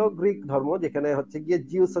ধর্ম ছিল গ্রিক ধর্ম, যেখানে হচ্ছে গিয়ে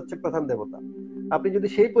জিউস হচ্ছে প্রধান দেবতা। আপনি যদি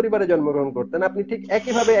সেই পরিবারে জন্মগ্রহণ করতেন, আপনি ঠিক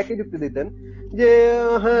একইভাবে একই যুক্তি দিতেন যে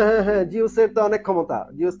হ্যাঁ হ্যাঁ হ্যাঁ, জিউসের তো অনেক ক্ষমতা,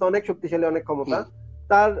 জিউস তো অনেক শক্তিশালী, অনেক ক্ষমতা, হুম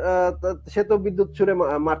তার সে তো বিদ্যুৎ ছুড়ে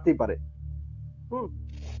মারতেই পারে। হুম।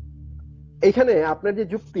 এইখানে আপনার যে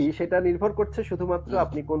যুক্তি সেটা নির্ভর করছে শুধুমাত্র হুম।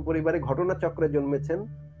 আপনি কোন পরিবারে ঘটনাচক্রে জন্মেছেন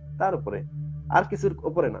তার উপরে, আর কিছুর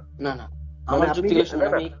উপরে না। না না, মানে আমার আপনি যে, যুক্তিগুলো না শুনেন,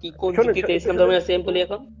 না, আমি কি কোন শোনেন, যুক্তিতে একটু ইসলাম শোনেন, ধর্মে আছে আমি বলি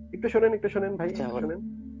এখন। একটু শোনেন, একটু শোনেন ভাই, আচ্ছা একটু বলেন। শোনেন।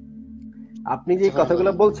 আপনি যে আচ্ছা হ্যাঁ কথাগুলো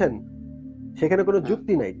বলেন। বলছেন সেখানে কোনো হ্যাঁ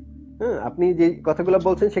যুক্তি নাই। হ্যাঁ, আপনি যে কথাগুলো আচ্ছা।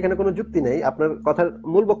 বলছেন সেখানে কোনো যুক্তি নেই। আপনার কথার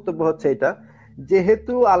মূল বক্তব্য হচ্ছে এটা,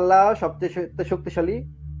 যেহেতু আল্লাহ সবচেয়ে শক্তিশালী,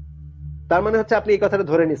 তার মানে হচ্ছে আপনি এই কথাটা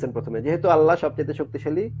ধরে নিয়েছেন প্রথমে, যেহেতু আল্লাহ সবচেয়ে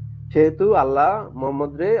শক্তিশালী, সেহেতু আল্লাহ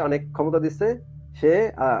মোহাম্মদ রে অনেক ক্ষমতা দিচ্ছে, সে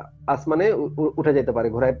আসমানে উঠে যেতে পারে,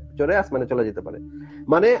 ঘোড়ায় চড়ে আসমানে চলে যেতে পারে।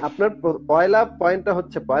 মানে আপনার পয়লা পয়েন্টটা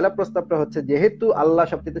হচ্ছে, পয়লা প্রস্তাবটা হচ্ছে যেহেতু আল্লাহ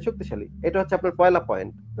সবচেয়ে শক্তিশালী, এটা হচ্ছে আপনার পয়লা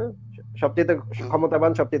পয়েন্ট। হ্যাঁ, সবচেয়ে হুম,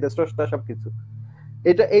 ক্ষমতাবান, সবচেয়ে স্রষ্টা, সবকিছু।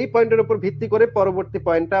 এটা এই পয়েন্টের উপর ভিত্তি করে পরবর্তী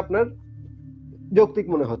পয়েন্টটা আপনার যৌক্তিক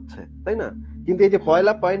মনে হচ্ছে, তাই না? কিন্তু এই যে হুম।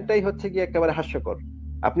 পয়লা পয়েন্টটাই হচ্ছে কি একেবারে হাস্যকর।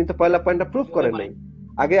 আপনি তো পয়লা পয়েন্টটা প্রুফ কিভাবে করেন নাই। বলেন?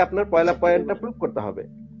 আগে আপনার পয়লা আচ্ছা কিভাবে পয়েন্টটা বলেন? প্রুফ করতে হবে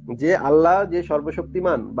যে আল্লাহ যে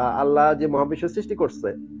সর্বশক্তিমান, বা আল্লাহ যে মহাবিশ্ব সৃষ্টি করছে,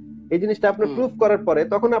 এই জিনিসটা আপনি হুম। প্রুফ করার পরে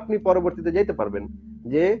তখন আপনি পরবর্তীতে যেতে পারবেন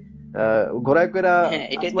যে ঘোড়ায় কইরা হ্যাঁ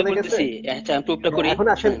এটাই তো আসমানে গেছে। বলতেছি। আচ্ছা আমি প্রুফটা হ্যাঁ, করি, এখন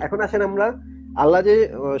আসেন, শুনেন। এখন আসেন আমরা আল্লাহ যে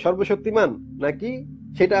সর্বশক্তিমান নাকি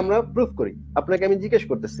সেটা হুম, আমরা প্রুফ করি। আপনাকে আমি জিজ্ঞেস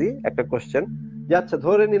করতেছি একটা কোশ্চেন, যে আচ্ছা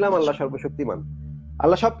ধরে নিলাম আচ্ছা আল্লাহ সর্বশক্তিমান,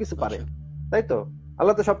 আল্লাহ সবকিছু পারে, আচ্ছা। তাই তো?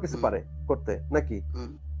 আল্লাহ তো সবকিছু হুম পারে করতে, নাকি?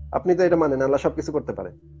 হুম। আপনি তো এটা মানেন আল্লাহ সবকিছু করতে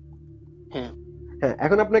পারে। হ্যাঁ। হ্যাঁ,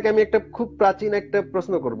 এখন আপনাকে আমি একটা খুব প্রাচীন একটা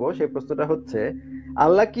প্রশ্ন করব। সেই প্রশ্নটা হচ্ছে,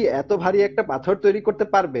 আল্লাহ কি এত ভারী একটা পাথর তৈরি করতে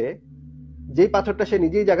পারবে যেই পাথরটা সে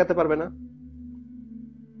নিজেই জাগাতে পারবে না?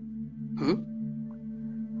 হুম।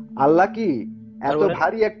 আল্লাহ কি আর এত বলেন।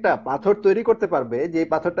 ভারী একটা পাথর তৈরি করতে পারবে যে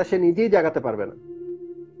পাথরটা সে নিজেই জাগাতে পারবে না?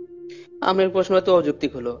 আপনার প্রশ্ন তো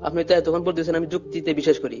অযৌক্তিক হলো, আপনি তো এতক্ষণ বলতেছেন আমি যুক্তিতে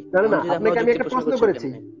বিশ্বাস করি। না না এখন না, যদি আপনি আপনাকে আমি অযৌক্তিক একটা প্রশ্ন প্রশ্ন করছেন করেছি,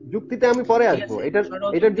 কেমনে? যুক্তিতে আমি পরে ঠিক আসবো, আছে, এটার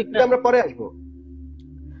প্রশ্নটা এটার অযৌক্তিক যুক্তিতে না। আমরা পরে আসবো।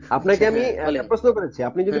 আপনাকে আচ্ছা আমি হ্যাঁ একটা বলেন। প্রশ্ন করেছি,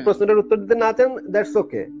 আপনি যদি হ্যাঁ প্রশ্নটার উত্তর দিতে না চান, দ্যাটস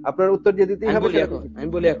ওকে, আপনার উত্তর দিয়ে দিতেই আমি হবে বলি সেটা আমি এখন, দিচ্ছি। আমি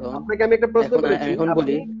বলি এখন। আপনাকে আমি একটা প্রশ্ন এখন করেছি, এখন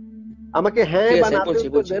বলি। আপনি আমাকে হ্যাঁ ঠিক বা আছে আমি নাতে বলছি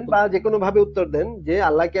উত্তর বলছি দেন, বা যে কোনো ভাবে উত্তর দেন যে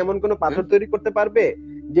আল্লাহ কি এমন কোনো হ্যাঁ। পাথর তৈরি করতে পারবে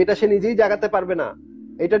যেটা সে নিজেই জাগাতে পারবে না?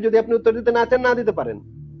 এটা যদি আপনি উত্তর দিতে না চান, না দিতে পারেন।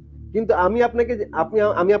 কিন্তু আমি আপনাকে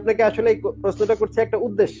আমি আপনাকে আসলে এই প্রশ্নটা করছি একটা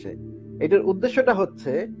উদ্দেশ্যে। এটার উদ্দেশ্যটা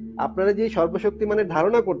হচ্ছে, আপনারা যে সর্বশক্তিমানের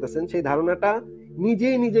ধারণা করতেছেন সেই ধারণাটা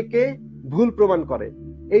নিজেই নিজেকে ভুল প্রমাণ করে,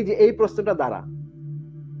 এই যে এই প্রশ্নটা দ্বারা।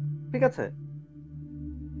 ঠিক আছে,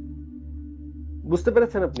 বুঝতে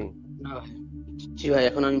পেরেছেন আপনি? না ভাই। জি ভাই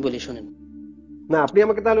এখন আমি বলি শুনেন। না, আপনি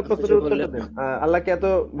আমাকে তাহলে আপনি যে প্রশ্নটার উত্তরটা বললেন দেন। না, আল্লাহ কি এত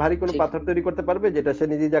ভারী কোনো ঠিক। পাথর তৈরি করতে পারবে যেটা সে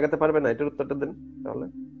নিজেই জাগাতে পারবে না? এটার উত্তরটা দেন তাহলে।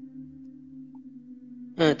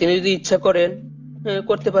 হ্যাঁ তিনি যদি ইচ্ছা করেন, হ্যাঁ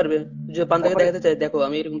করতে পারবে। যে বান্দাকে তারপরে, দেখাতে চাই দেখো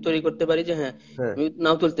আমি এরকম তৈরি করতে পারি যে হ্যাঁ, হ্যাঁ আমি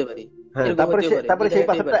নাও তুলতে পারি, হ্যাঁ, এরকম তারপরে হতেও সে, পারে, তারপরে এটা সেই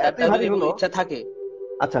দেখাতেই পাথরটা পারে। তার এতই তার যদি ভারী এরকম হলো। ইচ্ছা থাকে,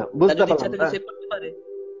 আচ্ছা, তার বুঝতে যদি ইচ্ছা পারলাম। থাকে সে করতে পারে।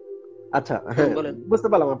 আচ্ছা, হ্যাঁ হ্যাঁ, বলেন। বুঝতে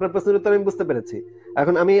পারলাম আপনার প্রশ্নের উত্তর আমি বুঝতে পেরেছি।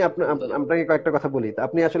 এখন আমি বলেন। আপনাকে কয়েকটা কথা বলি।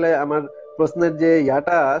 আপনি আসলে আমার প্রশ্নের যে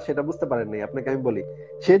ইয়াটা সেটা বুঝতে পারেন নাই। আপনাকে আমি বলি,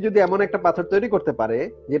 সে যদি এমন একটা পাথর তৈরি করতে পারে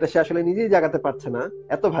যেটা সে আসলে নিজেই জাগাতে পারছে না,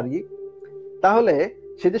 এত ভারী, তাহলে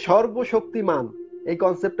সে যে সর্বশক্তিমান এই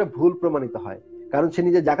কনসেপ্টটা ভুল প্রমাণিত হয়, কারণ সে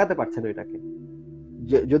নিজে জাগাতে পারছে না এটাকে।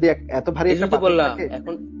 যদি এত ভারী এই একটা জন্য তো পাথর বললাম থাকে,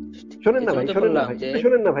 এখন। শোনেন এই না জন্য ভাই, তো শোনেন না বললাম ভাই, যে একটু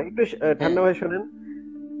শোনেন না ভাই, একটু হ্যাঁ। ঠান্ডা হয়ে শোনেন।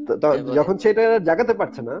 হ্যাঁ বলেন। যখন সে এটা জাগাতে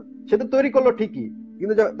পারছে না, সে তো তৈরি করলো ঠিকই,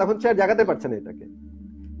 কিন্তু তখন সে আর জাগাতে হুম, পারছে না এটাকে।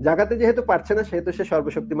 জাগাতে যেহেতু পারছে না, সেহেতু সে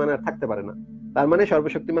সর্বশক্তিমান আর থাকতে পারে না। তার মানে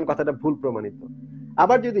সর্বশক্তিমান কথাটা ভুল প্রমাণিত।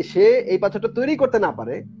 আবার যদি সে এই পাথরটা তৈরি করতে না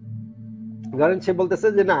পারে, কারণ সে বলতেছে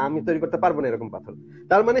যে না, আমি তৈরি করতে পারবো না এরকম পাথর।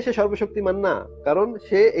 তার মানে সে সর্বশক্তিমান না, কারণ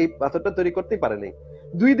সে এই পাথরটা তৈরি করতেই পারে নাই।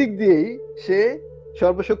 দুই দিক দিয়েই সে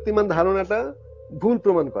সর্বশক্তিমান ধারণাটা ভুল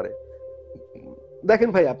প্রমাণ করে। দেখেন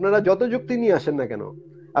ভাই, আপনারা যত যুক্তি নিয়ে আসেন না কেন,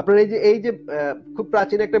 আপনার এই যে খুব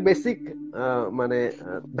প্রাচীন একটা বেসিক মানে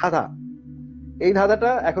ধাঁধা, এই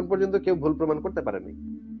ধাঁধাটা এখন পর্যন্ত কেউ ভুল প্রমাণ করতে পারেনি।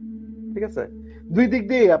 ঠিক আছে? দুই দিক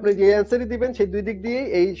দিয়ে আপনি যে অ্যান্সারই দিবেন, সেই দুই দিক দিয়ে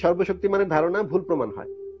এই সর্বশক্তিমানের ধারণা ভুল প্রমাণ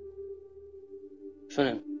হয়।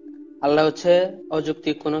 শোনেন, আল্লাহ হচ্ছে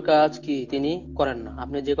অযৌক্তিক কোনো কাজ কি তিনি করেন না।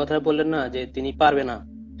 আপনি যে কথাটা বললেন না যে তিনি পারবে না,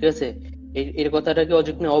 ঠিক আছে, এর কথাটা কি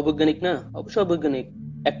অযৌক্তিক না, অবৈজ্ঞানিক না? অবশ্যই অবৈজ্ঞানিক।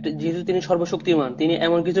 একটা, যেহেতু তিনি সর্বশক্তিমান, তিনি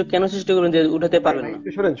এমন কিছু কেন সৃষ্টি করবেন যে উঠাতে ভাই পারবেন ভাই না?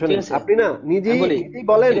 একটু শোনেন ঠিক শোনেন, আছে, আপনি না আমি নিজেই বলি। নিজেই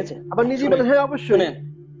বলেন, ঠিক আছে, আবার নিজেই শুনেন, বলেন হ্যাঁ অবশ্যই। শুনেন,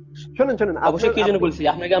 শোনেন শোনেন, অবশ্যই আপনার কি জন্য আপনি বলছি,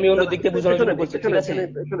 আপনাকে আমি না অন্য না দিক একটু দিয়ে একটু বোঝানোর জন্য শোনেন, বলছি, একটু ঠিক শোনেন, আছে? শোনেন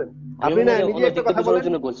একটু শোনেন। আমি আপনি না আপনাকে নিজে অন্য একটা দিক দিয়ে কথা বোঝানোর বলেন,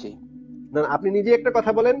 জন্য বলছি। না না, আপনি নিজে একটা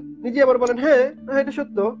কথা বলেন, নিজে আবার বলেন হ্যাঁ হ্যাঁ, এটা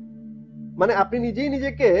সত্য। মানে আপনি নিজেই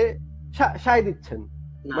নিজেকে সায় দিচ্ছেন,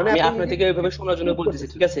 না, মানে আমি আপনি আপনার নিজেই থেকে ওইভাবে শোনার জন্য প্রুভ বলতেছি,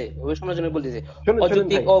 ঠিক করতেছেন। আছে, ওইভাবে শোনার জন্য বলতেছি। শোনেন শোনেন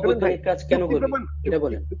অযৌক্তিক ভাই, শোনেন ভাই, অবৈজ্ঞানিক কাজ কেন যুক্তি করবে, প্রমাণ, এটা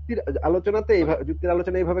বলেন, যুক্তির আলোচনাতে বলেন। এইভাবে, যুক্তির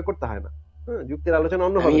আলোচনা এইভাবে করতে হয় না। হ্যাঁ, যুক্তির আলোচনা আমি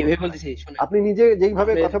অন্যভাবে এভাবে করতে হয়। বলতেছি, শোনেন, আপনি নিজে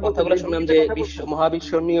যেইভাবে আপনার কথা বলছেন, কথাগুলো যে শুনলাম ভঙ্গিতে যে কথা বিশ্ব বলছেন,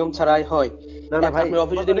 মহাবিশ্ব নিয়ম ছাড়াই হয়। না না ভাই, আপনার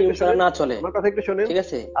অফিস আমার যদি কথা নিয়ম একটু ছাড়া শোনেন, না চলে, আমার কথা একটু শোনেন। ঠিক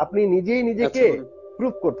আছে? আপনি নিজেই আচ্ছা, নিজেকে বলুন।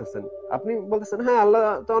 প্রুভ করতেছেন। আপনি বলতেছেন হ্যাঁ আল্লাহ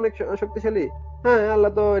তো অনেক শক্তিশালী, হ্যাঁ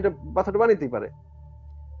আল্লাহ তো এটা পাথরটা বানাইতেই পারে।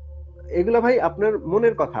 এগুলা ভাই আপনার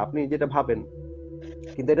মনের কথা, আপনি যেটা ভাবেন,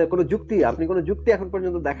 কিন্তু এটা কোনো যুক্তি, আপনি কোনো যুক্তি এখন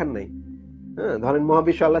পর্যন্ত দেখান নাই। হ্যাঁ, ধরেন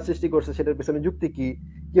মহাবিশ্ব আল্লাহ সৃষ্টি করছে, সেটার পেছনে যুক্তি কি,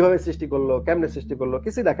 কিভাবে সৃষ্টি করলো, কেমনে সৃষ্টি করলো,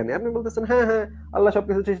 কিছুই দেখেনি। আপনি বলতেছেন হ্যাঁ হ্যাঁ আল্লাহ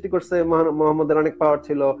সবকিছু সৃষ্টি করছে, মোহাম্মদের অনেক পাওয়ার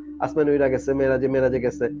ছিল, আসমানে উইরা গেছে, মেরাজে মেরাজে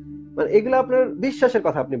গেছে। মানে এগুলো আপনার বিশ্বাসের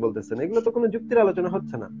কথা আপনি বলতেছেন, এগুলো তো কোনো যুক্তির আলোচনা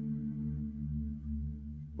হচ্ছে না।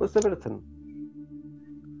 বুঝতে পেরেছেন?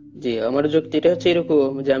 জি, আমার যুক্তিটা হচ্ছে এরকম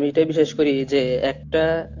যে আমি এটাই বিশ্বাস করি যে একটা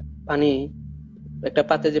পানি, একটা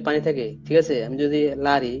পাত্রে যে পানি থাকে, ঠিক আছে, আমি যদি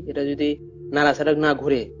লাড়ি, এটা যদি নাড়াচাড়া না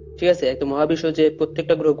ঘুরে, ঠিক আছে, একটা মহাবিশ্ব যে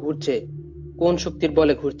প্রত্যেকটা গ্রহ ঘুরছে, কোন শক্তির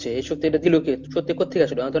বলে ঘুরছে, এই শক্তিটা দিল কে, সত্যি কোত্থেকে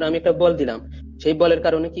আসলো? ধরো আমি একটা বল দিলাম, সেই বলের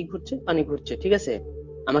কারণে কি ঘুরছে, পানি ঘুরছে, ঠিক আছে,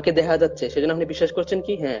 আমাকে দেখা যাচ্ছে, সেজন্য আপনি বিশ্বাস করছেন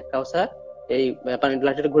কি হ্যাঁ কাউসার এই পানি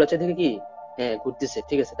লাঠিটা ঘোরাচ্ছে দেখে কি হ্যাঁ ঘুরতেছে,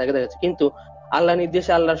 ঠিক আছে, তাকে দেখা যাচ্ছে। কিন্তু আল্লাহ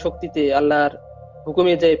নির্দেশে, আল্লাহর শক্তিতে, আল্লাহর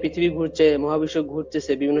হুকুমে যে পৃথিবী ঘুরছে, মহাবিশ্ব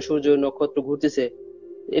ঘুরতেছে, বিভিন্ন সূর্য নক্ষত্র ঘুরতেছে,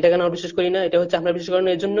 এটা কেন আমরা বিশ্বাস করি না? এটা হচ্ছে আমরা বিশ্বাস করি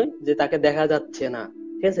না এর জন্যই যে তাকে দেখা যাচ্ছে না,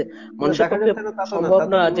 ঠিক আছে। না মানুষের দেখা পক্ষে যাচ্ছে না তা তো না, সম্ভব তা তো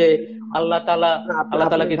না কোনো, যে আল্লাহ তাআলা, না আপনি আল্লাহ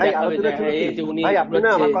আপনি তাআলাকে ভাই দেখাবে যে আলোচনার হ্যাঁ শুরুতেই, এই যে উনি ভাই আপনি না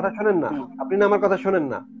ঘুরাচ্ছে। আমার কথা শোনেন না, হুম, আপনি না আমার কথা শোনেন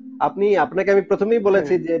না। আপনি, আপনাকে আমি প্রথমেই হ্যাঁ,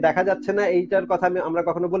 বলেছি যে দেখা যাচ্ছে না, এইটার কথা আমরা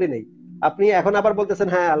কখনো বলি নাই। আপনি এখন আবার বলতেছেন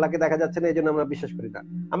হ্যাঁ আল্লাহকে দেখা যাচ্ছে না এই জন্য আমরা বিশ্বাস করি না।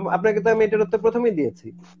 আপনাকে তো আমি এটার উত্তর প্রথমেই দিয়েছি।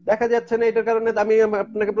 দেখা যাচ্ছে না এটার কারণে তো আমি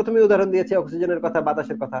আপনাকে প্রথমেই উদাহরণ দিয়েছি অক্সিজেনের কথা,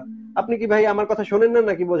 বাতাসের কথা। আপনি কি ভাই আমার কথা শোনেন না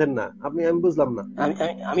নাকি বোঝেন না? আমি বুঝলাম না। আমি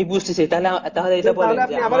আমি আমি বুঝতেছি। তাহলে তাহলে এটা তাহলে বলেন যে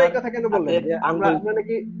আপনি আবার আমার এই কথা কেন বললেন হাতের যে আমরা আঙ্গুল, আমরা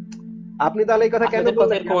নাকি, আপনি তাহলে এই কথা কেন আপনাদের কথা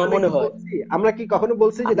বললেন যে এরকম আমরা আমার মনে নাকি হয়। বলছি, আমরা কি কখনো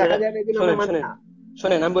বলছি যে দেখা আপনারা যায় না এই জন্য আমরা শোনেন, মানি শোনেন, না?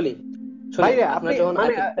 শোনেন, আমি বলি, শোনেন, ভাইরে আপনি আপনার যখন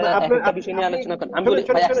মানে এক একটা এক আপনার একটা বিষয় নিয়ে আপনি আলোচনা করেন, আমি বলি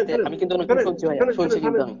শোনেন ভাই শোনেন শোনেন আসতে, শোনেন আমি কিন্তু অনেকক্ষণ শোনেন শুনছি ভাইয়া, শোনেন শুনছি শোনেন,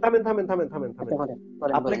 কিন্তু থামেন আমি। থামেন থামেন থামেন থামেন আচ্ছা, থামেন। বলেন, বলেন,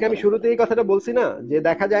 বলেন, আপনাকে আমি বলেন, শুরুতে বলেন। এই কথাটা বলছি না যে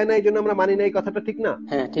দেখা যায় না এই জন্য আমরা মানি না, এই কথাটা ঠিক না?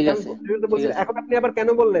 হ্যাঁ, ঠিক এটা আমি আছে, শুরুতে ঠিক বলছি না। আছে। এখন আপনি আবার কেন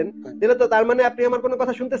বললেন? হ্যাঁ, তাহলে তো তার মানে আপনি আমার কোনো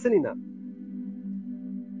কথা শুনতেছেনই না,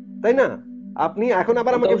 তাই না? আপনি এখন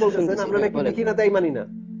আবার আমি তো আমাকে অবশ্যই বলতেছেন শুনতেছি, আমরা হ্যাঁ নাকি বলেন। দেখি না তাই মানি না।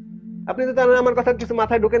 আপনি তো তাহলে আমার কথা কিছু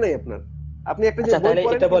মাথায় ঢোকে নাই আপনার। আপনি একটা যে আচ্ছা, বই তাহলে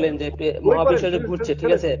পড়েন, এটা বলেন যে বই পড়েন, মহাবিশ্ব যে শুনেন ঘুরছে, শুনেন ঠিক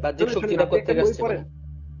শুনেন আছে, বাহ্যিক শুনেন শুনেন, শক্তিটা আপনি একটা কোত্থেকে বই আসছে পড়েন, বলেন।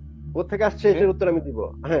 কোত্থেকে আসছে হ্যাঁ, এটার উত্তর আমি দিব।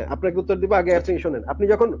 হ্যাঁ, আপনাকে উত্তর দিব, আগে আপনি আচ্ছা, শোনেন। আপনি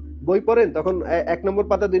যখন বই পড়েন তখন 1 নম্বর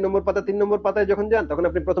পাতা, 2 নম্বর পাতা, 3 নম্বর পাতায় যখন যান তখন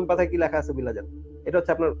আপনি প্রথম পাতায় কি লেখা আছে ভুলে যান। এটা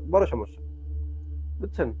হচ্ছে আপনার বড় সমস্যা,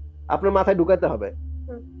 বুঝছেন? আপনার মাথায় ঢুকাইতে হবে।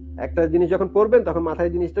 একটা জিনিস যখন পড়বেন তখন মাথায়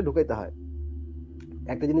জিনিসটা ঢুকাইতে হয়।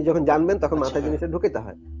 একটা জিনিস যখন জানবেন তখন আচ্ছা, মাথায় হ্যাঁ, জিনিসটা ঢুকাইতে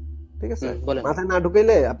হয়। ঠিক আছে? বলেন। মাথায় না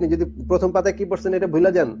ঢুকাইলে আপনি যদি প্রথম পাতায় কি পড়ছেন এটা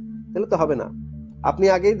ভুলে যান, তাহলে তো হবে না। আপনি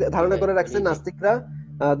আগেই ধারণা হ্যাঁ, করে আমি রাখছেন জি। নাস্তিকরা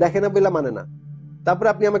দেখে না বইলা মানে না। তারপরে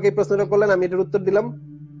আপনি আমাকে এই প্রশ্নটা করলেন, আমি এটার উত্তর দিলাম।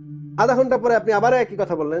 আধা ঘন্টা পরে আপনি আবার একই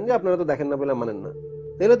কথা বললেন যে আপনারা তো দেখেন না বলে মানেন না।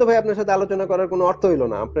 তাহলে তো ভাই আপনার সাথে আলোচনা করার কোনো অর্থ হইলো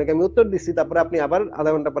না। আপনাকে আমি উত্তর দিচ্ছি, তারপরে আপনি আবার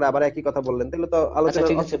আধা ঘন্টা পরে আবার একই কথা বললেন, তাহলে তো আচ্ছা, আলোচনার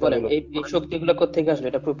ঠিক আছে, অর্থটা বলেন রইলো এই না, এই বলেন? শক্তিগুলো কোত্থেকে আসলো,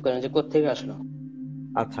 এটা প্রুফ করেন যে কোত্থেকে আসলো।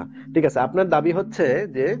 আচ্ছা, ঠিক আছে, আপনার দাবি হচ্ছে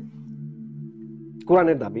যে,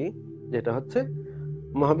 কোরআনের দাবি যেটা হচ্ছে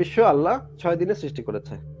মহাবিশ্ব আল্লাহ 6 দিনে সৃষ্টি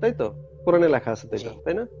করেছে, তাই তো? কোরআনে লেখা আছে তো জি। এটা,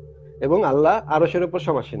 তাই না? এবং আল্লাহ আরশের উপর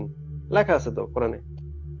সমাসীন, লেখা আছে তো কোরআনে,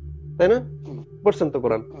 তাই না? হুম, পড়ছেন তো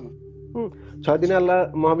কোরআন? হুম, হুম। 6 দিনে আল্লাহ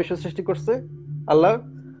মহাবিশ্ব সৃষ্টি করছে, আল্লাহ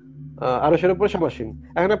আরশের উপর সমাসীন।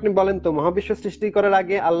 এখন আপনি বলেন তো মহাবিশ্ব সৃষ্টি করার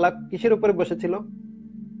আগে আল্লাহ কিসের উপরে বসেছিল?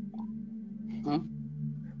 হুম।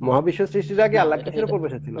 মহাবিশ্ব সৃষ্টির আগে না, আল্লাহ এটা কিসের এটা উপর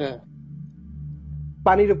বসেছিল? হ্যাঁ,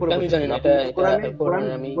 পানির উপরে আমি জানি বসেছিল। না, আপনি এটা যদি এটা কোরআনে কোরআন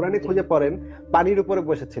কোরআনে আমি কোরআনে খুঁজে পড়েন, পানির উপরে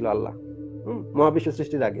বসেছিল আল্লাহ, মহাবিশ্ব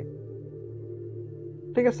সৃষ্টির আগে।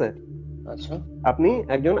 ঠিক আছে? আচ্ছা আপনি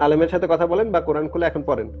একজন আলেমের সাথে কথা বলেন বা কোরআন খুলে এখন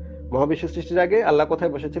পড়েন, মহাবিশ্ব সৃষ্টির আগে আল্লাহ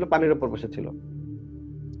কোথায় বসেছিল? পানির উপর বসেছিল।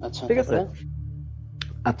 আচ্ছা, ঠিক আছে? তারপরে?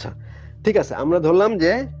 আচ্ছা, ঠিক আছে, আমরা ধরলাম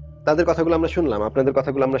যে তাদের কথাগুলো আমরা শুনলাম, আপনাদের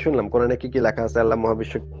কথাগুলো আমরা শুনলাম, কোরআনে কি কি লেখা আছে, আল্লাহ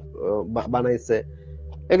মহাবিশ্ব বানাইছে,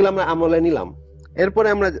 এগুলো আমরা আমলে নিলাম। এরপরে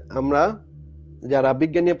আমরা আমরা যারা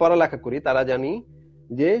বিজ্ঞান নিয়ে পড়ালেখা করি তারা জানি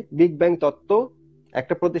যে বিগ ব্যাং তত্ত্ব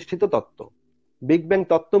একটা প্রতিষ্ঠিত তত্ত্ব। বিগ ব্যাং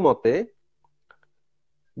তত্ত্ব মতে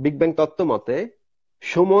বিগ ব্যাং তত্ত্ব মতে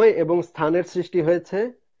সময় এবং স্থানের সৃষ্টি হয়েছে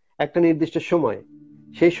একটা নির্দিষ্ট সময়।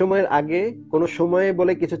 সেই সময়ের আগে কোনো সময়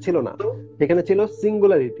বলে কিছু ছিল না, সেখানে ছিল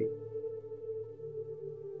সিঙ্গুলারিটি।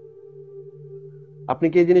 আপনি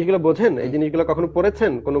কি এই জিনিসগুলো বোঝেন? এই হুম। জিনিসগুলো কখনো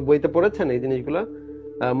পড়েছেন, কোনো বইতে পড়েছেন এই জিনিসগুলো?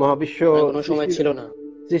 মহাবিশ্ব না, কোনো সময় সৃষ্টির ছিল না।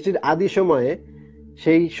 সৃষ্টির আদি সময়ে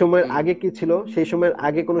সেই সময়ের হুম। আগে কি ছিল? সেই সময়ের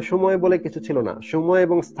আগে কোনো সময় বলে কিছু ছিল না। সময়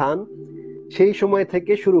এবং স্থান সেই সময়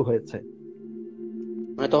থেকে শুরু হয়েছে।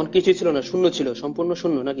 মানে তখন কিছুই ছিল না, শূন্য ছিল, সম্পূর্ণ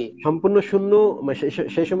শূন্য নাকি? সম্পূর্ণ শূন্য। মানে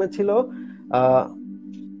সেই সময় ছিল, আহ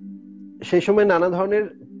সেই সময় নানা ধরনের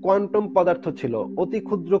কোয়ান্টাম পদার্থ ছিল, অতি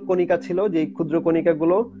ক্ষুদ্র কণিকা ছিল, যেই ক্ষুদ্র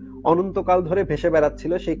কণিকাগুলো অনন্তকাল ধরে ভেসে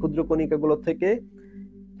বেড়াচ্ছিল। সেই ক্ষুদ্র কণিকাগুলো থেকে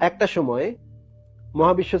একটা সময়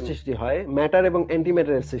মহাবিশ্ব হুম। সৃষ্টি হয়, ম্যাটার এবং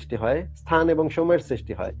অ্যান্টিম্যাটারের সৃষ্টি হয়, স্থান এবং সময়ের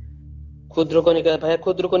সৃষ্টি হয়। ক্ষুদ্র কণিকা, ভাইয়া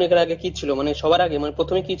ক্ষুদ্র কণিকার আগে কি ছিল, মানে সবার আগে, মানে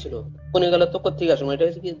প্রথমে কি ছিল? কণিকাগুলো তো কোত্থেকে আসলো, মানে এটা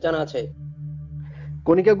কি জানা আছে?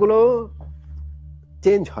 কণিকাগুলো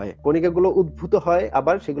চেঞ্জ হয়, কণিকাগুলো উদ্ভূত হয়,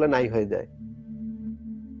 আবার সেগুলো নাই হয়ে যায়।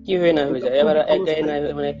 কিভাবে না হয়ে সেগুলো যায় এবার খুবই এক জায়গায়, না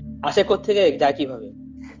ক্ষণস্থায়ী। মানে আসে কোত্থেকে, যায় কিভাবে?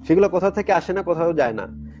 সেগুলো কোথা থেকে আসে না, কোথাও যায় না।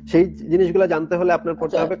 সেই জিনিসগুলো জানতে হলে আপনার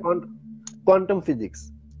পড়তে আচ্ছা হবে কোয়ান্টাম ফিজিক্স।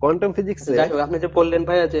 কোয়ান্টাম আচ্ছা, ফিজিক্সে যাই হোক, আপনি যে বললেন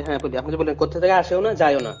ভাইয়া, যে হ্যাঁ বলি, আপনি যে বললেন কোথা থেকে আসেও না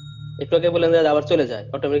যায়ও না, একটু আগে বললেন যে আবার চলে যায়,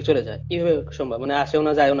 অটোমেটিক চলে যায়, কিভাবে সম্ভব? মানে আসেও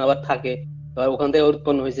না যায়ও না, আবার থাকে, আবার ওখান থেকে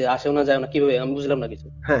উৎপন্ন হয়েছে, আসেও না যায়ও না, কিভাবে? আমি বুঝলাম না কিছু।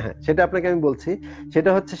 হ্যাঁ, হ্যাঁ, সেটা আপনাকে আমি বলছি। সেটা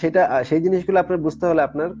হচ্ছে, সেই জিনিসগুলো আপনার বুঝতে হলে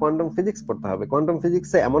আপনার কোয়ান্টাম ফিজিক্স পড়তে হবে। কোয়ান্টাম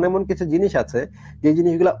ফিজিক্সে এমন এমন কিছু জিনিস আছে যে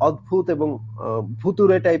জিনিসগুলো অদ্ভুত এবং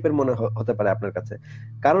ভুতুড়ে টাইপের মনে হতে পারে আপনার কাছে।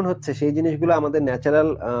 কারণ হচ্ছে সেই জিনিসগুলো আমাদের ন্যাচারাল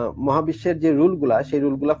মহাবিশ্বের যে রুলগুলা, সেই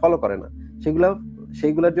রুলগুলা ফলো করে না। সেগুলা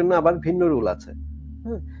সেইগুলোর জন্য আবার ভিন্ন রুল আছে।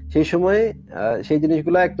 হ্যাঁ, সেই সময়ে সেই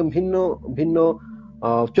জিনিসগুলো একদম ভিন্ন ভিন্ন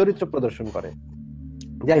চরিত্র প্রদর্শন করে।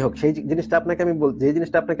 যাই হোক, সেই জিনিসটা আপনাকে আমি যে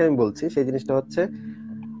জিনিসটা আপনাকে আমি বলছি, সেই জিনিসটা হচ্ছে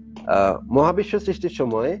মহাবিশ্ব সৃষ্টির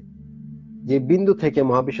সময় যে বিন্দু থেকে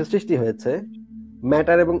মহাবিশ্ব সৃষ্টি হয়েছে,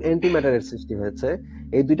 ম্যাটার এবং অ্যান্টি ম্যাটারের সৃষ্টি হয়েছে,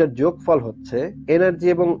 এই দুইটার যোগফল হচ্ছে এনার্জি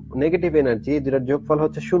এবং নেগেটিভ এনার্জি, এই দুইটার যোগফল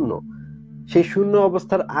হচ্ছে শূন্য। সেই শূন্য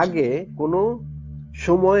অবস্থার আচ্ছা। আগে কোনো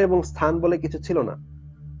সময় এবং স্থান বলে কিছু ছিল না।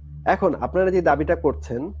 এখন আপনারা যে দাবিটা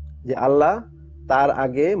করছেন যে আল্লাহ তার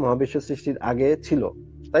আগে, মহাবিশ্ব সৃষ্টির আগে ছিল,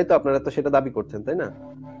 তাই তো? আপনারা তো সেটা দাবি করছেন, তাই না?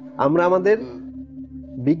 আমরা আমাদের হুম।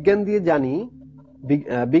 বিজ্ঞান দিয়ে জানি,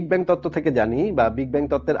 বিগ ব্যাং তত্ত্ব থেকে জানি, বা বিগ ব্যাং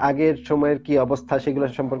তত্ত্বের আগের সময়ের কি অবস্থা সেগুলো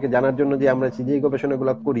সম্পর্কে জানার জন্য যে আমরা যে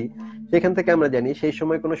গবেষণাগুলো করি, সেখান থেকে আমরা জানি সেই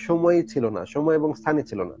সময় কোনো সময়ই ছিল না, সময় এবং স্থানই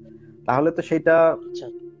ছিল না। তাহলে তো সেটা আচ্ছা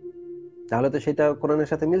তাহলে তো সেটা কোরআনের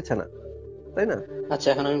সাথে মিলছে না, তাই না? আচ্ছা,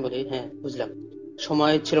 এখন আমি বলি, হ্যাঁ বুঝলাম।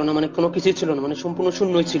 সময় ছিল না মানে কোনো কিছুই ছিল না, মানে সম্পূর্ণ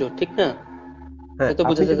শূন্যই ছিল, ঠিক না? হ্যাঁ, এটা তো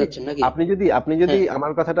আপনি বুঝাতে যদি চাচ্ছেন নাকি? আপনি যদি হ্যাঁ।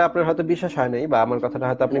 আমার কথাটা আপনার হয়তো বিশ্বাস হয় নাই, বা আমার কথাটা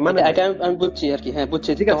হয়তো আপনি এটা মানেন নাই। এটা আমি বুঝছি আর কি, হ্যাঁ বুঝছি,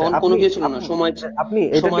 যে ঠিক আছে, তখন কোনো আপনি কিছু ছিল না, আপনি সময়, আপনি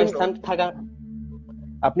এটার সময় জন্য স্থান থাকা।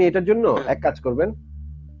 আপনি এটার জন্য হ্যাঁ। এক কাজ করবেন।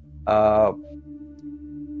 আহ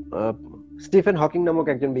আহ, স্টিফেন হকিং নামক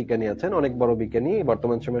একজন বিজ্ঞানী আছেন, অনেক বড় বিজ্ঞানী,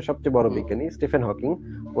 বর্তমান সময়ের সবচেয়ে বড় হুম। বিজ্ঞানী স্টিফেন হকিং।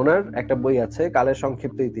 ওনার একটা বই আছে কালের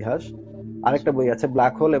সংক্ষিপ্ত ইতিহাস, আরেকটা বই আছে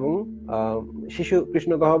ব্ল্যাক হোল এবং শিশু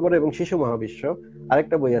কৃষ্ণ গহ্বর এবং শিশু মহাবিশ্ব,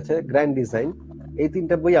 আরেকটা বই আছে গ্র্যান্ড ডিজাইন। এই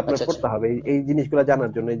তিনটা বই আপনার আচ্ছা আচ্ছা পড়তে হবে এই জিনিসগুলো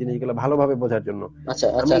জানার জন্য, এই জিনিসগুলো ভালোভাবে বোঝার জন্য। আচ্ছা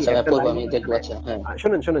আচ্ছা আমি আচ্ছা, ভাই একটা পড়বো, লাইভ আমি দেখবো, অনুষ্ঠানে আচ্ছা হ্যাঁ।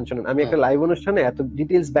 শোনেন শোনেন শোনেন, আমি হ্যাঁ। একটা লাইভ অনুষ্ঠানে এত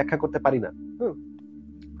ডিটেইলস ব্যাখ্যা করতে পারি না। হুম,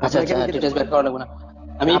 আচ্ছা আপনাকে আচ্ছা, আমি হ্যাঁ, যেটা ডিটেলস বের করা লাগবে না।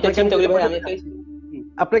 আমি এটা আপনাকে আমি চিন্তা করি যেটা ভাই, আমি বোঝাতে একটা। চাচ্ছি হুম।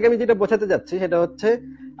 আপনাকে আমি যেটা বোঝাতে যাচ্ছি সেটা হচ্ছে,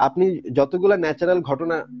 আপনি যতগুলা ন্যাচারাল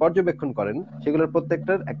ঘটনা পর্যবেক্ষণ করেন সেগুলোর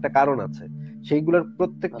প্রত্যেকটার একটা কারণ আছে। সেইগুলোর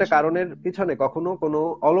প্রত্যেকটা আচ্ছা। কারণের পিছনে কখনো কোনো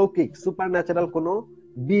অলৌকিক সুপার ন্যাচারাল কোনো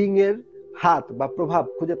বিইং এর হাত বা প্রভাব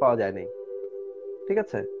খুঁজে পাওয়া যায় নাই। ঠিক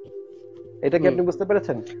আছে? এটা কি হুম। আপনি বুঝতে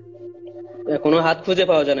পেরেছেন? কোনো হাত খুঁজে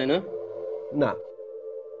পাওয়া যায় না, না? না।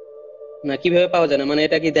 না, কিভাবে পাওয়া যায় না, মানে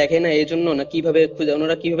এটা কি দেখে না এই জন্য, না কিভাবে খুঁজে,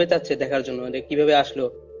 ওনারা কিভাবে চাচ্ছে দেখার জন্য, এটা কিভাবে আসলো,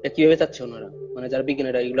 এটা কিভাবে চাচ্ছে ওনারা, মানে যারা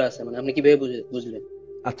বিজ্ঞানীরা এগুলো আছে, মানে আপনি কিভাবে বুঝলেন?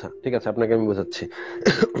 আচ্ছা, ঠিক আছে, আপনাকে আমি বোঝাচ্ছি।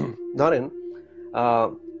 ধরেন আহ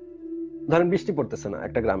ধরেন বৃষ্টি পড়তেছে না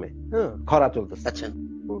একটা গ্রামে, হ্যাঁ, খরা চলতেছে। আচ্ছা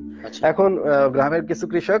হুম, আচ্ছা। এখন গ্রামের কিছু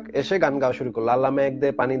কৃষক এসে গান গাওয়া শুরু করলো, আল্লাহ মেঘ দে,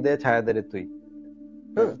 পানি দে, ছায়া দে রে তুই।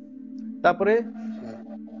 হুম। হ্যাঁ, তারপরে হুম।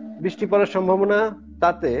 বৃষ্টি পড়ার সম্ভাবনা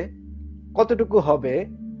তাতে কতটুকু হবে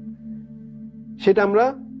সেটা আমরা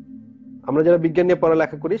আমরা যারা বিজ্ঞান নিয়ে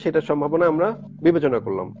পড়ালেখা করি সেটার সম্ভাবনা আমরা বিবেচনা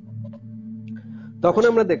করলাম। তখন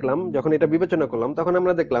আমরা দেখলাম, যখন এটা বিবেচনা করলাম তখন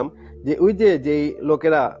আমরা দেখলাম যে ওই যে যেই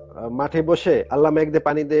লোকেরা মাঠে বসে আল্লাহ মেঘ দে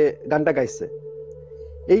পানি দে গানটা গাইছে,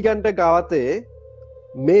 এই গানটা গাওয়াতে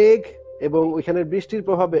মেঘ এবং ওইখানের বৃষ্টির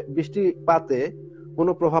প্রভাবে, বৃষ্টিপাতে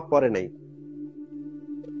কোনো প্রভাব পড়ে নাই।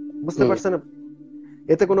 বুঝতে পারছেন?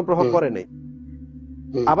 এতে কোনো প্রভাব পড়ে নাই।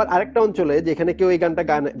 আবার আরেকটা অঞ্চলে যেখানে কেউ এই গানটা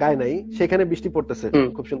গায় নাই সেখানে বৃষ্টি পড়তেছে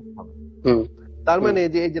খুব সুন্দর ভাবে। তার মানে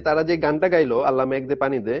যে এই যে তারা যে গানটা গাইলো আল্লাহ মেঘ দে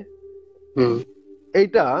পানি দে,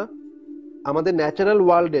 এইটা আমাদের ন্যাচারাল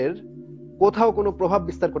ওয়ার্ল্ডের কোথাও কোনো প্রভাব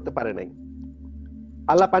বিস্তার করতে পারে নাই।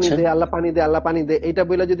 আল্লাহ পানি দে, আল্লাহ পানি দে, আল্লাহ পানি দে, এইটা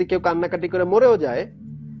বলে যদি কেউ কান্নাকাটি করে মরেও যায়,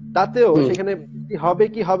 তাতেও সেখানে বৃষ্টি হবে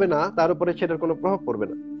কি হবে না তার উপরে সেটার কোনো প্রভাব পড়বে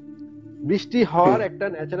না। বৃষ্টি হওয়ার একটা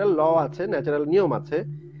ন্যাচারাল ল আছে, ন্যাচারাল নিয়ম আছে,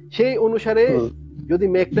 সেই অনুসারে যদি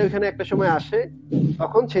মেঘটা ওইখানে একটা সময় আসে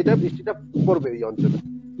তখন সেটা বৃষ্টিটা পড়বে ওই অঞ্চলে।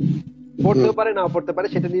 পড়তেও পারে নাও পড়তে পারে,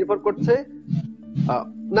 সেটা নির্ভর করছে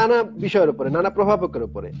নানা বিষয়ের উপরে, নানা প্রভাবকের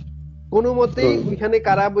উপরে। কোনো মতেই ওইখানে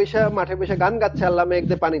কারা বৈশা মাঠে বৈশা গান গাচ্ছে আল্লাহ মেঘ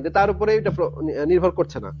দে পানি দে তার উপরে এটা নির্ভর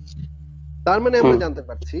করছে না। তার মানে আমরা জানতে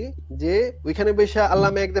পারছি যে ওইখানে বৈশা আল্লাহ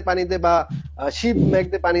মেঘ দে পানি দে বা শিব মেঘ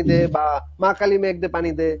দে পানি দে বা মা কালী মেঘ দে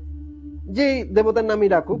পানি দে, যেই দেবতার নামই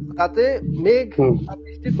রাখুক, তাতে মেঘ আর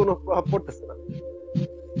বৃষ্টির কোনো প্রভাব পড়তেছে না।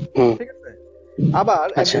 ঠিক আছে? আবার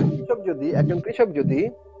একজন কৃষক যদি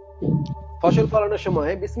ফসল ফলানোর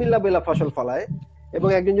সময় বিসমিল্লাহ বইলা ফসল ফলায় এবং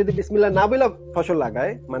একজন যদি বিসমিল্লাহ না বইলা ফসল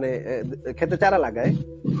লাগায়, মানে খেতে চারা লাগায়,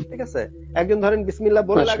 ঠিক আছে, একজন ধরেন বিসমিল্লাহ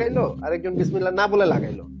বলে লাগাইলো আর একজন বিসমিল্লাহ না বলে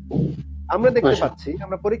লাগাইলো, আমরা দেখতে পাচ্ছি,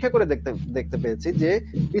 আমরা পরীক্ষা করে দেখতে পেয়েছি যে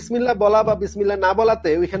বিসমিল্লাহ বলা বা বিসমিল্লাহ না বলাতে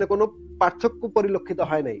ওইখানে কোনো পার্থক্য পরিলক্ষিত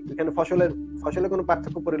হয় নাই, ওইখানে ফসলে কোনো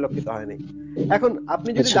পার্থক্য পরিলক্ষিত হয় নাই। এখন আপনি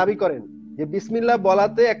যদি দাবি করেন যে বিসমিল্লাহ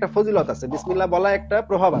বলাতে একটা ফজিলত আছে, বিসমিল্লাহ বলা একটা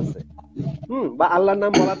প্রভাব আছে, বা আল্লাহর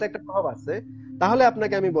নাম বলাতে একটা প্রভাব আছে, তাহলে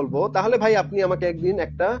আপনাকে আমি বলবো, তাহলে ভাই আপনি আমাকে একদিন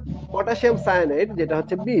একটা পটাশিয়াম সায়ানাইড, যেটা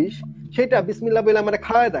হচ্ছে বিষ, সেটা বিসমিল্লাহ বলে আমাকে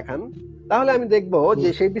খাওয়ায় দেখান। তাহলে আমি দেখবো যে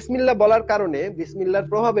সেই বিসমিল্লাহ বলার কারণে, বিসমিল্লাহর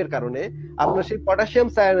প্রভাবের কারণে আপনার সেই পটাশিয়াম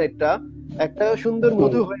সায়ানাইডটা একটা সুন্দর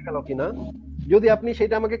মধু হয়ে গেল কিনা। যদি আপনি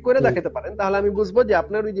সেটা আমাকে করে দেখাতে পারেন তাহলে আমি বুঝবো যে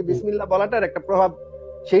আপনার ওই যে বিসমিল্লাহ বলাটার একটা প্রভাব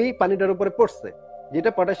সেই পানিটার উপরে পড়ছে, যেটা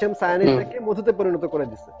পটাশিয়াম সায়ানাইডটাকে মধুতে পরিণত করে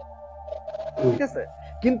দিচ্ছে। ঠিক আছে?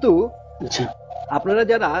 কিন্তু আপনারা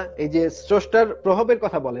যারা এই যে স্রষ্টার প্রভাবের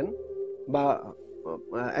কথা বলেন বা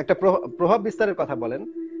একটা প্রভাব বিস্তারের কথা বলেন,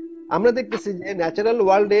 আমরা দেখতেছি যে ন্যাচারাল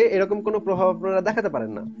ওয়ার্ল্ডে এরকম কোনো প্রভাব আপনারা দেখাতে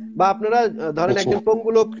পারেন না। বা আপনারা ধরেন একজন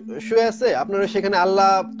পঙ্গু লোক শুয়ে আছে, আপনারা সেখানে আল্লাহ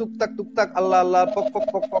টুকটাক টুকটাক আল্লাহ আল্লাহ পক পক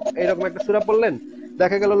পক পক এরকম একটা সূরা পড়লেন,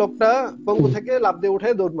 দেখা গেল লোকটা পঙ্গু থেকে লাফ দিয়ে উঠে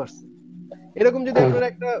দৌড় মারছে। এরকম যদি আপনারা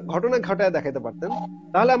একটা ঘটনা ঘটায় দেখাতে পারতেন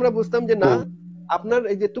তাহলে আমরা বুঝতাম যে না, আপনার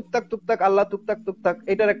এই যে টুকটাক টুকটাক আল্লাহ টুকটাক টুকটাক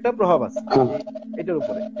এটার একটা প্রভাব আছে এটার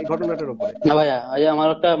উপরে, এই ঘটনাটার উপরে। না ভাইয়া, আমার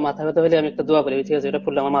একটা মাথা ব্যথা হলে আমি একটা দোয়া করি, ঠিক আছে, এটা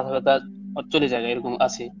পড়লে আমার মাথা ব্যথা চলে যায়, এরকম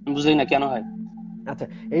আছে, আমি বুঝি না কেন হয়। আচ্ছা,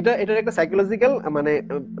 এটার একটা সাইকোলজিক্যাল মানে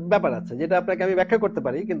ব্যাপার আছে, যেটা আপনাকে আমি ব্যাখ্যা করতে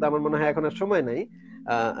পারি, কিন্তু আমার মনে হয় এখন আর সময় নাই।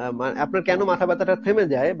 আপনার কেন মাথা ব্যথাটা থেমে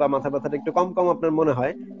যায় বা মাথা ব্যথাটা একটু কম কম আপনার মনে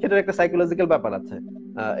হয়, সেটার একটা সাইকোলজিক্যাল ব্যাপার আছে।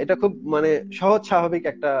 এটা খুব মানে সহজ স্বাভাবিক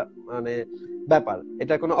একটা মানে ব্যাপার,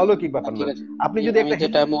 এটা কোনো অলৌকিক ব্যাপার না। আপনি যদি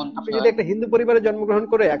একটা হিন্দু পরিবারে জন্মগ্রহণ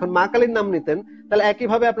করে এখন মা কালীর নাম নিতেন, তাহলে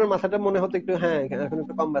একইভাবে আপনার মাথাটা মনে হতো একটু হ্যাঁ এখন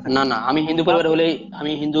একটু কম ব্যথা। না না, আমি হিন্দু পরিবারে হলে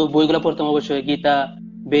আমি হিন্দু বইগুলো পড়তাম অবশ্যই, গীতা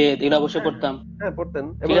বেদ এগুলো অবশ্যই পড়তাম। হ্যাঁ পড়তেন,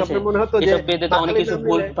 ঠিক এবং আছে, আপনার মনে হতো যে এসব বেদে তো অনেক কিছু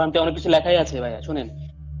ভুল ভ্রান্তি অনেক কিছু লেখাই আছে ভাইয়া, শুনেন,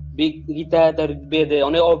 গীতা তার বেদে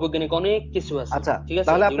অনেক অবৈজ্ঞানিক অনেক কিছু আছে। আচ্ছা, ঠিক আছে,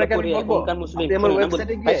 তাহলে আপনাকে আমি বলবো, এখনকার মুসলিম আপনি আমার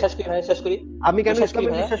ওয়েবসাইটে গিয়ে, আমি কেন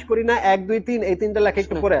ইসলামে বিশ্বাস করি না 1 2 3 এই তিনটা লেখা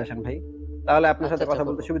একটু পড়ে আসেন ভাই, তাহলে আপনার সাথে কথা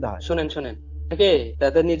বলতে সুবিধা হয়। শুনেন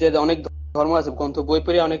তাদের নিজের অনেক ধর্ম আছে, গ্রন্থ বই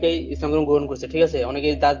পড়ে অনেকেই ইসলাম ধর্ম গ্রহণ করছে, ঠিক আছে,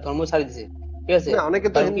 অনেকেই তার ধর্ম ছাড়ি দিছে, ঠিক আছে, অনেকে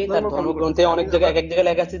তো তার ধর্মগ্রন্থে অনেক জায়গায় এক এক জায়গায়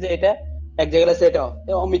লেখা আছে যে এটা, এক জায়গায় আছে এটা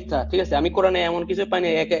অমিথ্যা, ঠিক আছে, আমি কোরআনে এমন কিছু পাইনি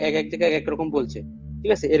এক এক জায়গায় একরকম বলছে,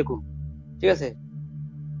 ঠিক আছে, এরকম, ঠিক আছে,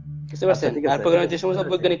 বুঝতে পারছেন? তারপরে যে সমস্ত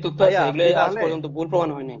বৈজ্ঞানিক তথ্য আছে এগুলো আজ পর্যন্ত ভুল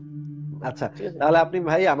প্রমাণ হয়নি। আচ্ছা, তাহলে আপনি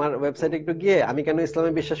ভাই আমার ওয়েবসাইটে একটু গিয়ে আমি কেন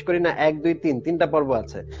ইসলামে বিশ্বাস করি না 1 2 3 তিনটা পর্ব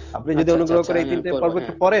আছে, আপনি যদি অনুগ্রহ করে এই তিনটা পর্ব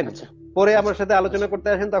একটু পড়েন, পরে আমার সাথে আলোচনা করতে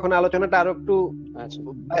আসেন, তখন আলোচনাটা আরো একটু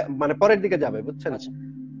মানে পরের দিকে যাবে, বুঝছেন,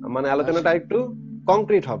 মানে আলোচনাটা একটু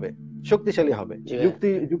কংক্রিট হবে, শক্তিশালী হবে,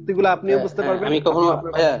 যুক্তিগুলো আপনিও বুঝতে পারবেন। আমি কখনো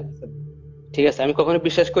ঠিক আছে, আমি কখনো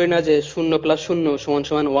বিশ্বাস করি না যে 0 +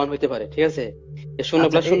 0 = 1 হইতে পারে, ঠিক আছে, 0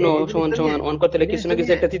 + 0 = 1 করতে হলে কিছু না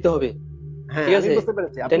কিছু একটা দিতে হবে, ঠিক আছে,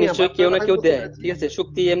 এটা নিশ্চয়ই কেউ না কেউ দেয়, ঠিক আছে,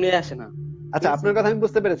 শক্তি এমনি আসে না, আচ্ছা, আপনার কথা আমি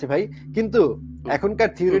বুঝতে পেরেছি ভাই, কিন্তু হুম, এখনকার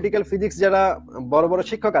হুম, থিওরিটিক্যাল ফিজিক্স যারা বড় বড়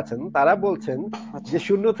শিক্ষক আছেন তারা বলছেন আচ্ছা যে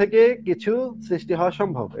শূন্য থেকে কিছু সৃষ্টি হওয়া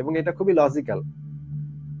সম্ভব, এবং এটা খুবই লজিক্যাল।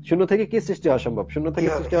 শূন্য থেকে কি সৃষ্টি হওয়া সম্ভব? শূন্য থেকে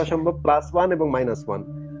কিভাবে? সৃষ্টি হওয়া সম্ভব +1 এবং -1।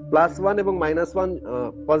 +1 এবং -1,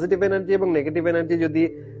 পজিটিভ এনার্জি এবং নেগেটিভ এনার্জি যদি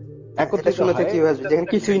হ্যাঁ, এটা একত্রিত শূন্য থেকে হয়, কিভাবে আসবে যেখানে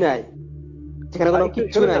কিছুই নাই, যেখানে কোনো একটু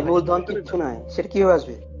কিচ্ছু শোনেন নাই, না ভাই, মূলধন শোনেন কিচ্ছু না, নাই, সেটা কিভাবে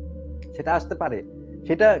আসবে? সেটা আসতে পারে।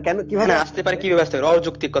 সেটা কেন, কিভাবে হ্যাঁ, আসতে আসতে পারে, পারে? কিভাবে আসতে পারে?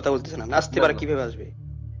 অযৌক্তিক কথা বলতেছেন আপনি, আসতে না পারে না, কিভাবে আসবে?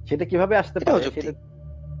 সেটা কিভাবে আসতে এটা পারে সেটা, অযৌক্তিক।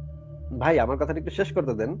 ভাই আমার কথাটা একটু শেষ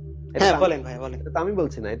করতে দেন। এটা হ্যাঁ তো আমি, বলেন ভাই, বলেন। এটা তো আমি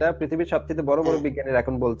বলছি না, এটা পৃথিবীর সবচেয়ে বড় বড় হ্যাঁ বিজ্ঞানীরা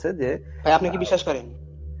এখন বলছে যে ভাই, আপনি কি আহ, বিশ্বাস করেন?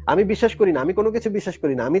 আমি বিশ্বাস করি না, আমি কোনো কিছু বিশ্বাস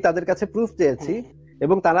করি না, আমি তাদের কাছে প্রুফ চেয়েছি, হ্যাঁ,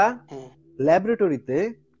 এবং তারা হ্যাঁ, ল্যাবরেটরিতে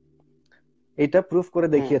এটা প্রুফ করে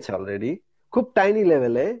হ্যাঁ। দেখিয়েছে অলরেডি। খুব টাইনি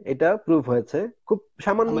লেভেলে এটা প্রুফ হয়েছে, খুব আমি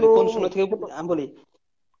সামান্য বলি কোন শূন্য থেকে, ছোট। আমি বলি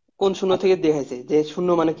কোন শূন্য আচ্ছা, থেকে দেখাইছে যে শূন্য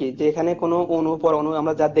মানে কি, যে এখানে কোনো অণু পরমাণু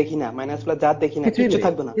আমরা যা দেখি না, মাইনাস প্লাস যা দেখি না, কিছুই কিচ্ছু নেই,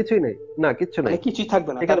 থাকবে না, কিছুই নেই, না কিচ্ছু মানে নাই কিছুই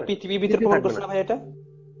থাকবে না, তাহলে এখানে, পৃথিবীর ভিতরে কিছুই প্রমাণ থাকবে করছে না। না ভাই এটা?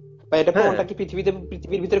 ভাই এটা হ্যাঁ, প্রমাণটা কি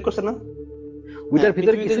পৃথিবীর ভিতরে করছে না? হ্যাঁ, ওইটার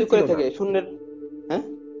ভিতরে পৃথিবীতে কিছুই যদি ছিল করে না, থাকে শূন্যের। হ্যাঁ,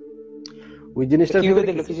 ওই এটা জিনিসটার কিভাবে ভিতরে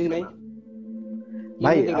দেখলো কিছুই কিছুই ছিল নাই? না।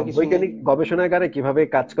 ভাই, কিভাবে দেখলো কিছুই নাই? বৈজ্ঞানিক গবেষণাগারে কিভাবে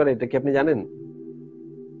কাজ করে এটা কি আপনি জানেন?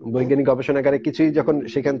 হ্যাঁ, বৈজ্ঞানিক গবেষণাগারে কিছুই যখন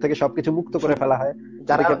সেখান থেকে সবকিছু মুক্ত করে শোনেন, ফেলা হয়, এটা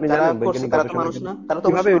যারা কি আপনি যারা জানেন করছে বৈজ্ঞানিক তারা তো মানুষ গবেষণাগারে না, তারা তো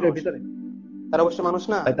কিভাবে অবশ্যই ওইটার মানুষ, ভিতরে? তারা অবশ্যই মানুষ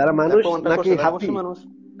না, ভাই, তারা যারা মানুষ প্রমাণটা নাকি করছে তারা হাতি? অবশ্যই মানুষ।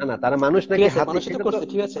 না না, তারা মানুষ ঠিক নাকি আছে, হাতি মানুষই তো সেটা তো, করছে,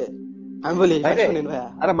 ঠিক আছে। আমি বলি ভাই ভাই, রে, শোনেন ভাইয়া,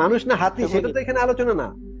 তারা মানুষ না হাতি আমি সেটা বলি তো এখানে আলোচনা না।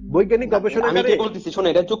 বৈজ্ঞানিক না, আমি গবেষণাগারে, এটাই বলতেছি, শোনো,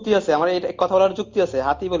 এটা যুক্তি আছে আমার, এটা কথা বলার যুক্তি আছে,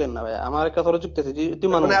 হাতি বলেন না ভাই, আমার কথা বলার যুক্তি আছে, তুই তার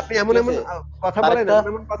মানে মানুষ, আপনি এমন ঠিক এমন আছে। কথা তার বলেন, একটা, এমন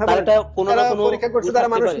এমন কথা তার বলেন, একটা কোনো না তারা কোনো পরীক্ষা ভুল করছে তারা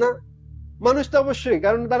থাকতে মানুষ পারে। না? মানুষ তো অবশ্যই,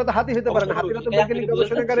 কারণ তারা তো হাতি হতে পারে না, অবশ্যই মানুষ, হাতিরা তো এটাই আপনাকে বৈজ্ঞানিক বুঝাতে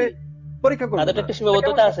চাচ্ছি। গবেষণাগারে পরীক্ষা করবে তাদের তো না। একটা এটা কেমন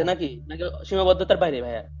সীমাবদ্ধতা আছে কথা? নাকি, নাকি সীমাবদ্ধতার বাইরে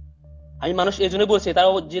ভাইয়া? আমি মানুষ এই জন্যই বলছি, তারা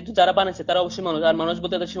যেহেতু যারা বানাইছে তারা অবশ্যই মানুষ, আর মানুষ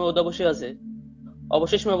বলতে তাদের সীমাবদ্ধ অবশ্যই আছে,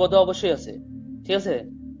 অবশ্যই সীমাবদ্ধ অবশ্যই আছে, ঠিক আছে।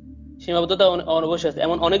 সীমাবদ্ধতা অবশ্যই আছে,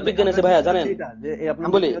 এমন অনেক মানে বিজ্ঞানী আপনার আছে ভাইয়া, যুক্তি হচ্ছে জানেন। এটা যে আপনার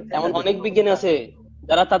আমি বলি যুক্তি হচ্ছে এটা এমন যে অনেক বিজ্ঞানী সীমাবদ্ধতা আছে আছে।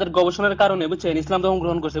 যারা তাদের গবেষণার কারণে, বুঝছেন, ইসলাম ধর্ম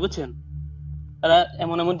গ্রহণ করছে, বুঝছেন। তারা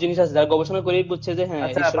এমন এমন জিনিস আছে যারা গবেষণা করেই বুঝছে যে হ্যাঁ,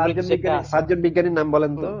 আচ্ছা, ঈশ্বর বলে কিছু একটা আছে। পাঁচজন বিজ্ঞানীর নাম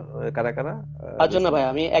বলেন তো, হুম। কারা কারা? তার জন্য দেখি। ভাই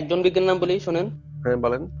আমি একজন বিজ্ঞানীর নাম বলি, শোনেন। হ্যাঁ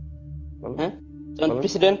বলেন, বলেন, হ্যাঁ, যেমন বলেন।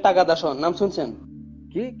 প্রেসিডেন্ট তাগাদাসন, নাম শুনছেন?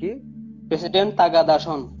 কি কি? President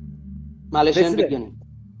তাগাদাসন, Malaysian president? বিজ্ঞানী।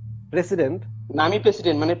 প্রেসিডেন্ট? নামই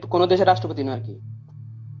প্রেসিডেন্ট, মানে কোন দেশের রাষ্ট্রপতি না আর কি।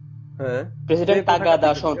 হ্যাঁ। সে প্রেসিডেন্ট কোথাকার থেকে,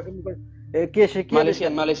 তাগাদাসন, এরকম কে, সে কি আবিষ্কার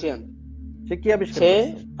মালয়েশিয়ান, করছে? মালয়েশিয়ান। সে কি আবিষ্কার সে,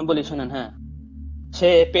 করছে? আমি বলি শোনেন, হ্যাঁ, সে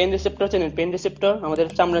পেন রিসেপ্টর চেনেন? পেন রিসেপ্টর, আমাদের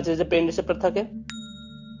চামড়াতে যে পেন রিসেপ্টর থাকে,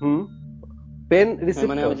 হুম। পেন হ্যাঁ, মানে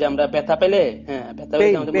রিসিপ্টর? ওই যে আমরা ব্যথা পেলে, হ্যাঁ, ব্যথা পেলে যে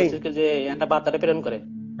পেইন, আমাদের পেইন। মস্তিষ্কে যে একটা বার্তাটা প্রেরণ করে,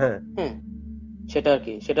 হ্যাঁ। হ্যাঁ, সেটা আর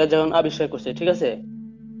কি, সেটা যখন আবিষ্কার করছে, ঠিক আছে,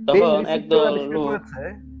 পেইন তখন রিসিপ্টর একদল আবিষ্কার লোক করেছে?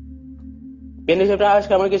 পেন রিসেপ্টর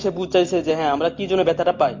আবিষ্কার আমাকে সে বুঝাইছে যে হ্যাঁ আমরা কি জন্য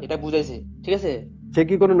ব্যথাটা পাই, এটা বুঝাইছে, ঠিক আছে। সে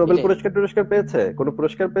কি কোনো নোবেল এটাই পুরস্কার টুরস্কার পেয়েছে? কোনো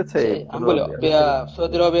পুরস্কার পেয়েছে সে, আমি কোনো বলি আবিষ্কারের?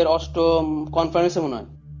 সৌদি আরবের 8ম কনফারেন্সে মনে হয়,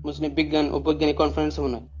 মুসলিম বিজ্ঞান ও বৈজ্ঞানিক কনফারেন্সে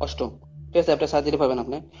মনে হয় 8ম, ঠিক আছে, একটা সার্জারি পাবেন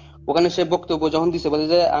আপনি। ওখানে সে বক্তব্য যখন দিছে, বলে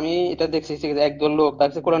যে আমি এটা দেখছি, ঠিক আছে, একদল লোক তার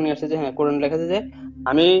কাছে কোরআন নিয়ে আসছে, যে হ্যাঁ, কোরআন লেখা আছে যে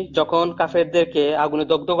আমি যখন কাফেরদেরকে আগুনে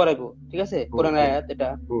দগ্ধ করাইবো, ঠিক আছে, হুম, কোরআন হুম, আয়াত এটা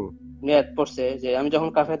হুম। নিয়াত পড়ছে যে আমি যখন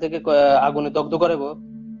কাফেরদেরকে আগুনে দগ্ধ করাইবো,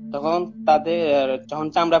 তখন তাদের যখন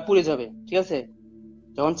চামড়া পুড়ে যাবে, ঠিক আছে,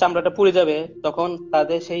 যখন চামড়াটা পুড়ে যাবে, তখন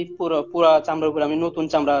তাদের সেই পুরো পুরা চামড়ার উপরে আমি নতুন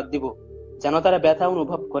চামড়া দিব, যেন তারা ব্যথা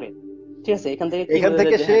অনুভব করে, ঠিক আছে। এখান থেকে কি এখান বোঝা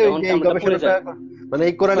থেকে যায় যে সে হ্যাঁ, ওই যখন যে এই চামড়াটা পুড়ে গবেষণাটা, যায়। মানে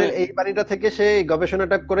এই কোরআনের শোনেন, এই বাণীটা থেকে সে এই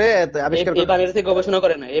গবেষণাটা করে আবিষ্কার এই করতে বাণীর পারছে। থেকে গবেষণা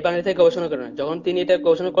করে না, এই বাণীর থেকে গবেষণা করে না, যখন তিনি এটা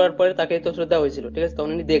গবেষণা করার পরে তাকে তো শ্রদ্ধা হয়েছিল, ঠিক আছে,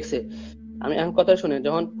 তখন উনি দেখছে। আমি এখন কথা শুনে,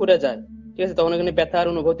 যখন পুড়ে যায়, ঠিক আছে, তখন এখানে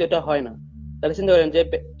ব্যথার অনুভূতিটা হয় না। তাহলে চিন্তা করেন যে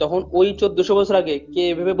তখন ওই 1400 বছর আগে কে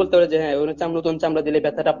এভাবে বলতে পারে যে হ্যাঁ, ওখানে নতুন চামড়া দিলে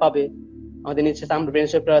ব্যথাটা পাবে, আমাদের নিচে চামড়া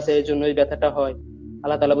প্রিন্সিপটা আছে এই জন্য এই ব্যথাটা হয়।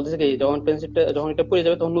 আল্লাহ তাআলা বলতেছে কি, যখন প্রিন্সিপটা, যখন এটা পুড়ে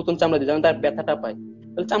যাবে তখন নতুন চামড়া দিয়ে যেন তার ব্যথাটা পায়।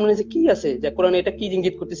 তাহলে চামড়া নিচে কি আছে যে কোরআনে এটা কি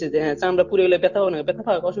ইঙ্গিত করতেছে যে হ্যাঁ, চামড়া পুড়ে গেলে ব্যথা হবে না? ব্যথা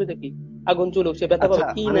পাবে, অসুবিধা কি? আগুন চলুক, সে ব্যথা আচ্ছা,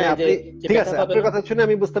 পাবে কি মানে নাই যে আপনি, যে ঠিক ব্যথা আছে, পাবে আপনার না? কথা শুনে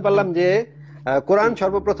আমি বুঝতে হুম, পারলাম যে কোরআন হুম।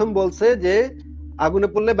 সর্বপ্রথম বলছে যে আগুনে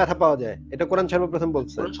পড়লে ব্যথা পাওয়া যায়, এটা কোরআন সর্বপ্রথম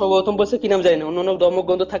বলছে। কোরআন সর্বপ্রথম বলছে কি নাম জানি না, অন্য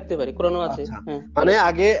ধর্মগ্রন্থ থাকতে পারে, কোরআনও আছে, আচ্ছা, হ্যাঁ মানে বলেন।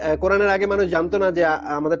 আগে কোরআনের আগে মানুষ জানতো না যে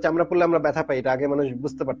আমাদের চামড়া পড়লে আমরা ব্যথা পাই, এটা আগে মানুষ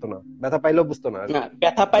বুঝতে পারতো না, ব্যথা পাইলেও বুঝতো না। না,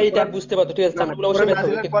 ব্যথা পাই এটা কোরআন, বুঝতে পারতো, ঠিক আছে, না না, চামড়া গুলো কোরআন অবশ্যই ব্যথা হবে,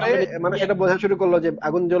 নাজিলের কিন্তু পরে চামড়া নিচে মানুষ কি এটা বোঝা শুরু করলো যে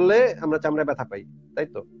আগুন জ্বললে আমরা চামড়ায় ব্যথা পাই, তাই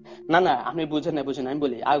তো? না না, আপনি বুঝেন না, বুঝেন না। আমি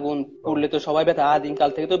বলি আগুন ও, পুড়লে তো সবাই ব্যথা, আদিম কাল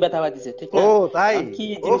থেকে তো ব্যথা পাইতেছে, ঠিক ও না? তাই? এখন কি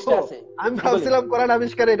ও, জিনিসটা আছে, আমি আমি বলি, ভাবছিলাম কোরআন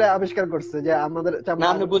আবিষ্কার এটা আবিষ্কার করছে যে আমাদের না চামড়া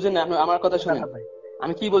আপনি আগুন বুঝেন না, আপনি আমার কথা শুনেন, ব্যথা পাই।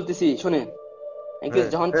 আমি কি বলতেছি শুনেন। এই যে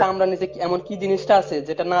হ্যাঁ, যখন হ্যাঁ। চামড়া নিচে এমন কি জিনিসটা আছে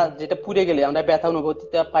যেটা না, যেটা পুড়ে গেলে আমরা ব্যথা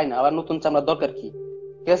অনুভূতিটা পাই না, আবার নতুন চামড়ার দরকার কি,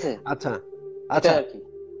 ঠিক আছে, আচ্ছা, এটা আচ্ছা, আর কি।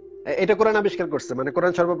 এটা কোরআন আবিষ্কার করছে, মানে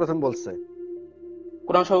কোরআন সর্বপ্রথম বলছে।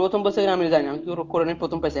 কোরআন সর্বপ্রথম বলছে কিনা আমি জানি না, আমি কি কোরআনের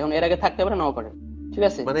প্রথম পাইছি, এখন এর আগে থাকতে পারে নাও পারে, ঠিক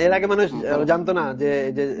আছে। মানে এর আগে মানুষ বলেন জানতো না যে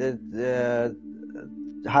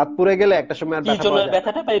হাত পুড়ে গেলে একটা সময় আর কি ব্যথা জন্য পাওয়া যায় না।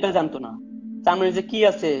 ব্যথাটা পায় এটা জানতো না, সামনে যে কি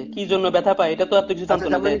আছে, কি জন্য ব্যথা পায় এটা তো এত কিছু আচ্ছা, জানতো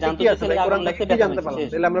না, যে চামড়ার নিচে জানতো কি যে আছে খালি ভাই? আগুন কোরআন থেকে লাগছে কি ব্যথা জানতে পাইছে পারলাম?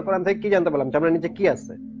 শেষ। তাহলে আমরা কোরআন থেকে কি জানতে পারলাম? চামড়ার নিচে কি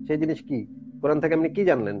আছে, সেই জিনিস কি? কোরআন থেকে আপনি কি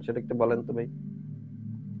জানলেন সেটা একটু বলেন তো ভাই,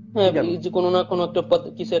 কি হ্যাঁ, এই জানলেন? যে কোনো না কোনো একটা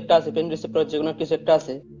কিছু একটা আছে, পেন রিসেপ্টর যে কোনো কিছু একটা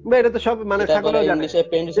আছে, ভাই এটা তো সব মানে যেটা বলে ছাগলেও জানে ইংলিশে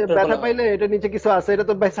পেন যে রিসেপ্টর ব্যথা বলা হয়। পাইলে এটা নিচে কিছু আছে, এটা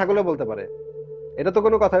তো ভাই ছাগলও বলতে পারে। এটা তো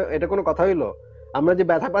কোনো কথা, এটা কোনো কথা হইলো? আমরা যে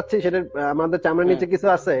ব্যথা পাচ্ছি সেটা আমাদের চামড়ার হ্যাঁ নিচে কিছু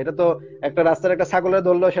আছে, এটা তো একটা রাস্তার একটা ছাগলের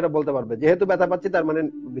ধরলেও সেটা বলতে পারবে, যেহেতু ব্যথা পাচ্ছি তার মানে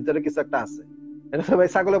ভিতরে কিছু একটা আছে। এটা তো ভাই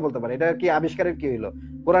ছাগলে বলতে পারে। এটা কি আবিষ্কারের কি হইলো?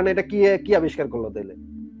 কোরআন এটা কি কি আবিষ্কার করলো তাইলে?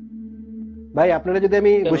 ভাই আপনারা যদি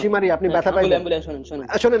আমি কেন, ঘুষি মারি আপনি হ্যাঁ ব্যথা আমি বলি পাইবেন? আমি বলি, শোনেন শোনেন।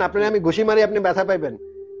 শোনেন, আপনারা আমি ঘুষি মারি আপনি ব্যথা পাইবেন?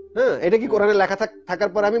 হ্যাঁ, এটা কি হুম, কোরআনে লেখা থাকার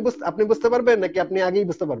পর আমি আপনি বুঝতে পারবেন, নাকি আপনি আগেই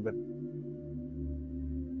বুঝতে পারবেন?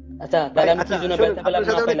 আচ্ছা ভাই তাহলে আমি কি আচ্ছা জন্য শোনেন, ব্যথা আপনার পেলাম না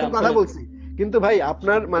সাথে অনেকক্ষণ পেলাম, কথা শোনেন। বলছি, কিন্তু ভাই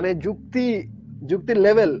আপনার মানে যুক্তির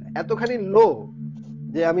লেভেল এতখানি লো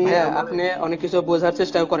যে আমি ভাইয়া মানে। আপনি অনেক কিছু বোঝার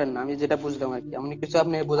চেষ্টাও করেন না, আমি যেটা বুঝলাম আর কি, অনেক কিছু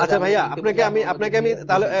আপনি বোঝাতে আচ্ছা আমি ভাইয়া, ওদিকে আপনাকে বুঝলাম, আমি ওদিকে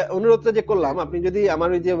তাহলে বুঝেন। অনুরোধটা যে করলাম, আপনি যদি আমার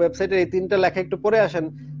ওই যে ওয়েবসাইটের এই 3টা লেখা একটু পড়ে আসেন,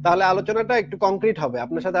 তাহলে আলোচনাটা একটু কংক্রিট হবে।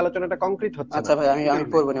 আপনার সাথে আলোচনাটা কংক্রিট হচ্ছে আচ্ছা না ভাই, আমি এই আমি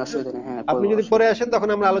কারণে। পড়বো না, হ্যাঁ? অসুবিধা নেই, হ্যাঁ আপনি পড়বো যদি পড়ে অসুবিধা নেই। আসেন তখন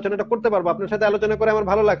আমরা আলোচনাটা করতে পারবো। আপনার সাথে আলোচনা করে আমার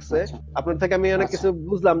ভালো লাগছে। আচ্ছা আপনার থেকে আমি অনেক আচ্ছা। কিছু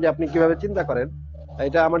বুঝলাম যে আপনি কিভাবে চিন্তা করেন।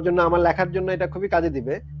 এটা আমার জন্য, আমার লেখার জন্য এটা খুবই কাজে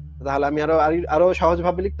দিবে। তাহলে আমি আরো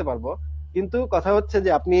সহজভাবে লিখতে পারবো। কিন্তু কথা হচ্ছে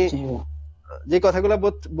যে আপনি জি ভাই। যে কথাগুলো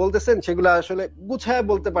বলতেছেন সেগুলো আসলে গুছায়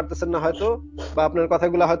বলতে পারতেছেন না হয়তো, বা আপনার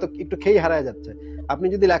কথাগুলো হয়তো একটু খেই হারায় যাচ্ছে। আপনি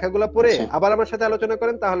যদি লেখাগুলো পড়ে আচ্ছা আবার আমার সাথে আলোচনা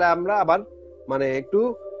করেন তাহলে আমরা আবার মানে একটু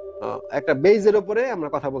একটা বেজের উপরে আমরা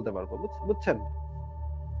কথা বলতে পারবো, বুঝছেন?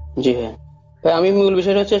 জি ভাই। ভাই আমি মূল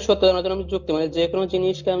বিষয়টা হচ্ছে সত্য জানার জন্য আমি যুক্তি, মানে যে কোনো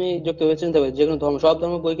জিনিসকে আমি যুক্তিভাবে চিন্তা করি, যে কোনো ধর্ম, সব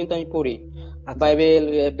ধর্ম বই কিন্তু আমি পড়ি। আচ্ছা বাইবেল,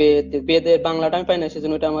 বেদের বাংলাটা আমি পাই না,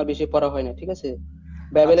 সেজন্য এটা আমার বেশি পড়া হয় না, ঠিক আছে।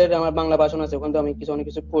 আচ্ছা, বাইবেলের আমার বাংলা ভাষণ আছে, ওখানে তো আমি কিছু অনেক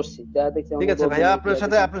কিছু পড়ছি, যা দেখছি ঠিক আমাদের আছে ভাইয়া, গভর্নমেন্ট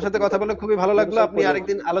আপনার সাথে দেখছি কথা পত্রিকা, বলে খুবই ভালো এগুলো লাগলো। সব আপনি পড়ি আমি।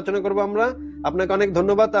 আরেকদিন আলোচনা করবো আমরা। আপনাকে অনেক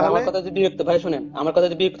ধন্যবাদ ভাই তাহলে। আমার কথা যদি বিরক্ত, ভাই শুনেন আমার কথা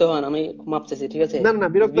যদি বিরক্ত হন, আমি মাপ চাইছি, ঠিক আছে। না না,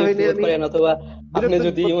 যদি বিরক্ত বিরক্ত হইনি বোধ আমি। করেন, অথবা আপনি বিরক্ত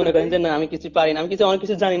যদি বোধ মনে করি করেন নাই। যে না আমি কিছু পারি না, আমি কিছু অনেক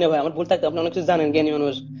কিছু জানি না ভাই, আমার ভুল থাকতে, আপনি অনেক কিছু জানেন, জ্ঞানী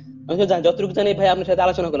মানুষ, আমি কিছু জানি, যতটুকু জানি ভাই আপনার সাথে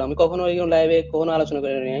আলোচনা করলাম, আমি কখনো লাইভে কখনো আলোচনা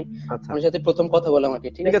করি নাই, আচ্ছা, আপনার সাথে প্রথম কথা বললাম আর কি,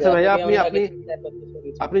 ঠিক ঠিক আছে। আছে ভাইয়া, আপনাকে আপনি আমি আগে আপনি থেকে একবার কিছু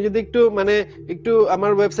বলেছি। আপনি যদি একটু মানে একটু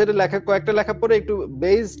আমার ওয়েবসাইটে লেখা কয়েকটা লেখা পড়ে একটু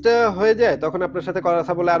বেসটা হয়ে যায়, তখন আপনার সাথে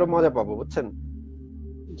কথা বলে আরো মজা পাবো, বুঝছেন?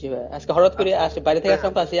 জি ভাই, আজকে হঠাৎ করে আচ্ছা, আসে বাইরে থেকে হ্যাঁ,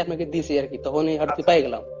 আসলাম তো, আসি আপনাকে দিছি আর কি, তখনই হঠাৎ করে আচ্ছা, পাই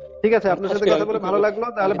গেলাম, ঠিক আছে, তখন আপনার ঠাস সাথে করে কথা আমি কি বলে ভালো করবো লাগলো।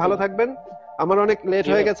 তাহলে পানি ভালো দিলাম। থাকবেন। আমার অনেক লেট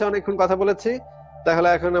জি হয়ে ভাই। গেছে, অনেকক্ষণ কথা বলেছি। তাহলে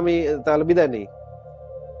এখন আমি তাহলে বিদায় নিই।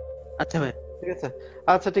 আচ্ছা ভাই। ঠিক আছে।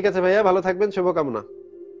 আচ্ছা ঠিক আছে ভাইয়া, ভালো থাকবেন, শুভকামনা।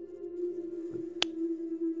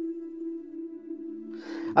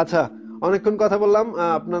 আচ্ছা, অনেকক্ষণ কথা বললাম।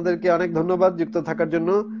 আপনাদেরকে অনেক ধন্যবাদ যুক্ত থাকার জন্য।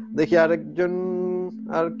 দেখি আরেকজন,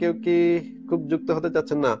 আর কেউ কি খুব যুক্ত হতে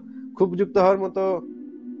চাচ্ছেন? না, খুব যুক্ত হওয়ার মতো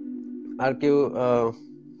আর কেউ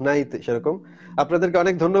নাই সেরকম। আপনাদেরকে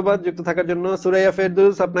অনেক ধন্যবাদ যুক্ত থাকার জন্য। সুরাইয়া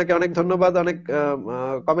ফেরদৌস, আপনাকে অনেক ধন্যবাদ, অনেক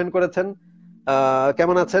কমেন্ট করেছেন।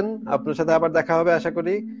 কেমন আছেন? আপনার সাথে আবার দেখা হবে আশা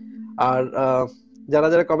করি। আর যারা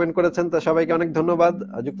যারা কমেন্ট করেছেন তা সবাইকে অনেক ধন্যবাদ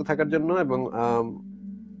যুক্ত থাকার জন্য। এবং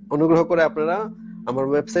অনুগ্রহ করে আপনারা আমার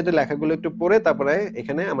ওয়েবসাইটে লেখাগুলো একটু পড়ে তারপরে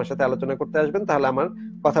এখানে আমার সাথে আলোচনা করতে আসবেন, তাহলে আমার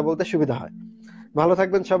কথা বলতে সুবিধা হয়। ভালো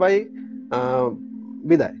থাকবেন সবাই। আহ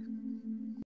বিদায়।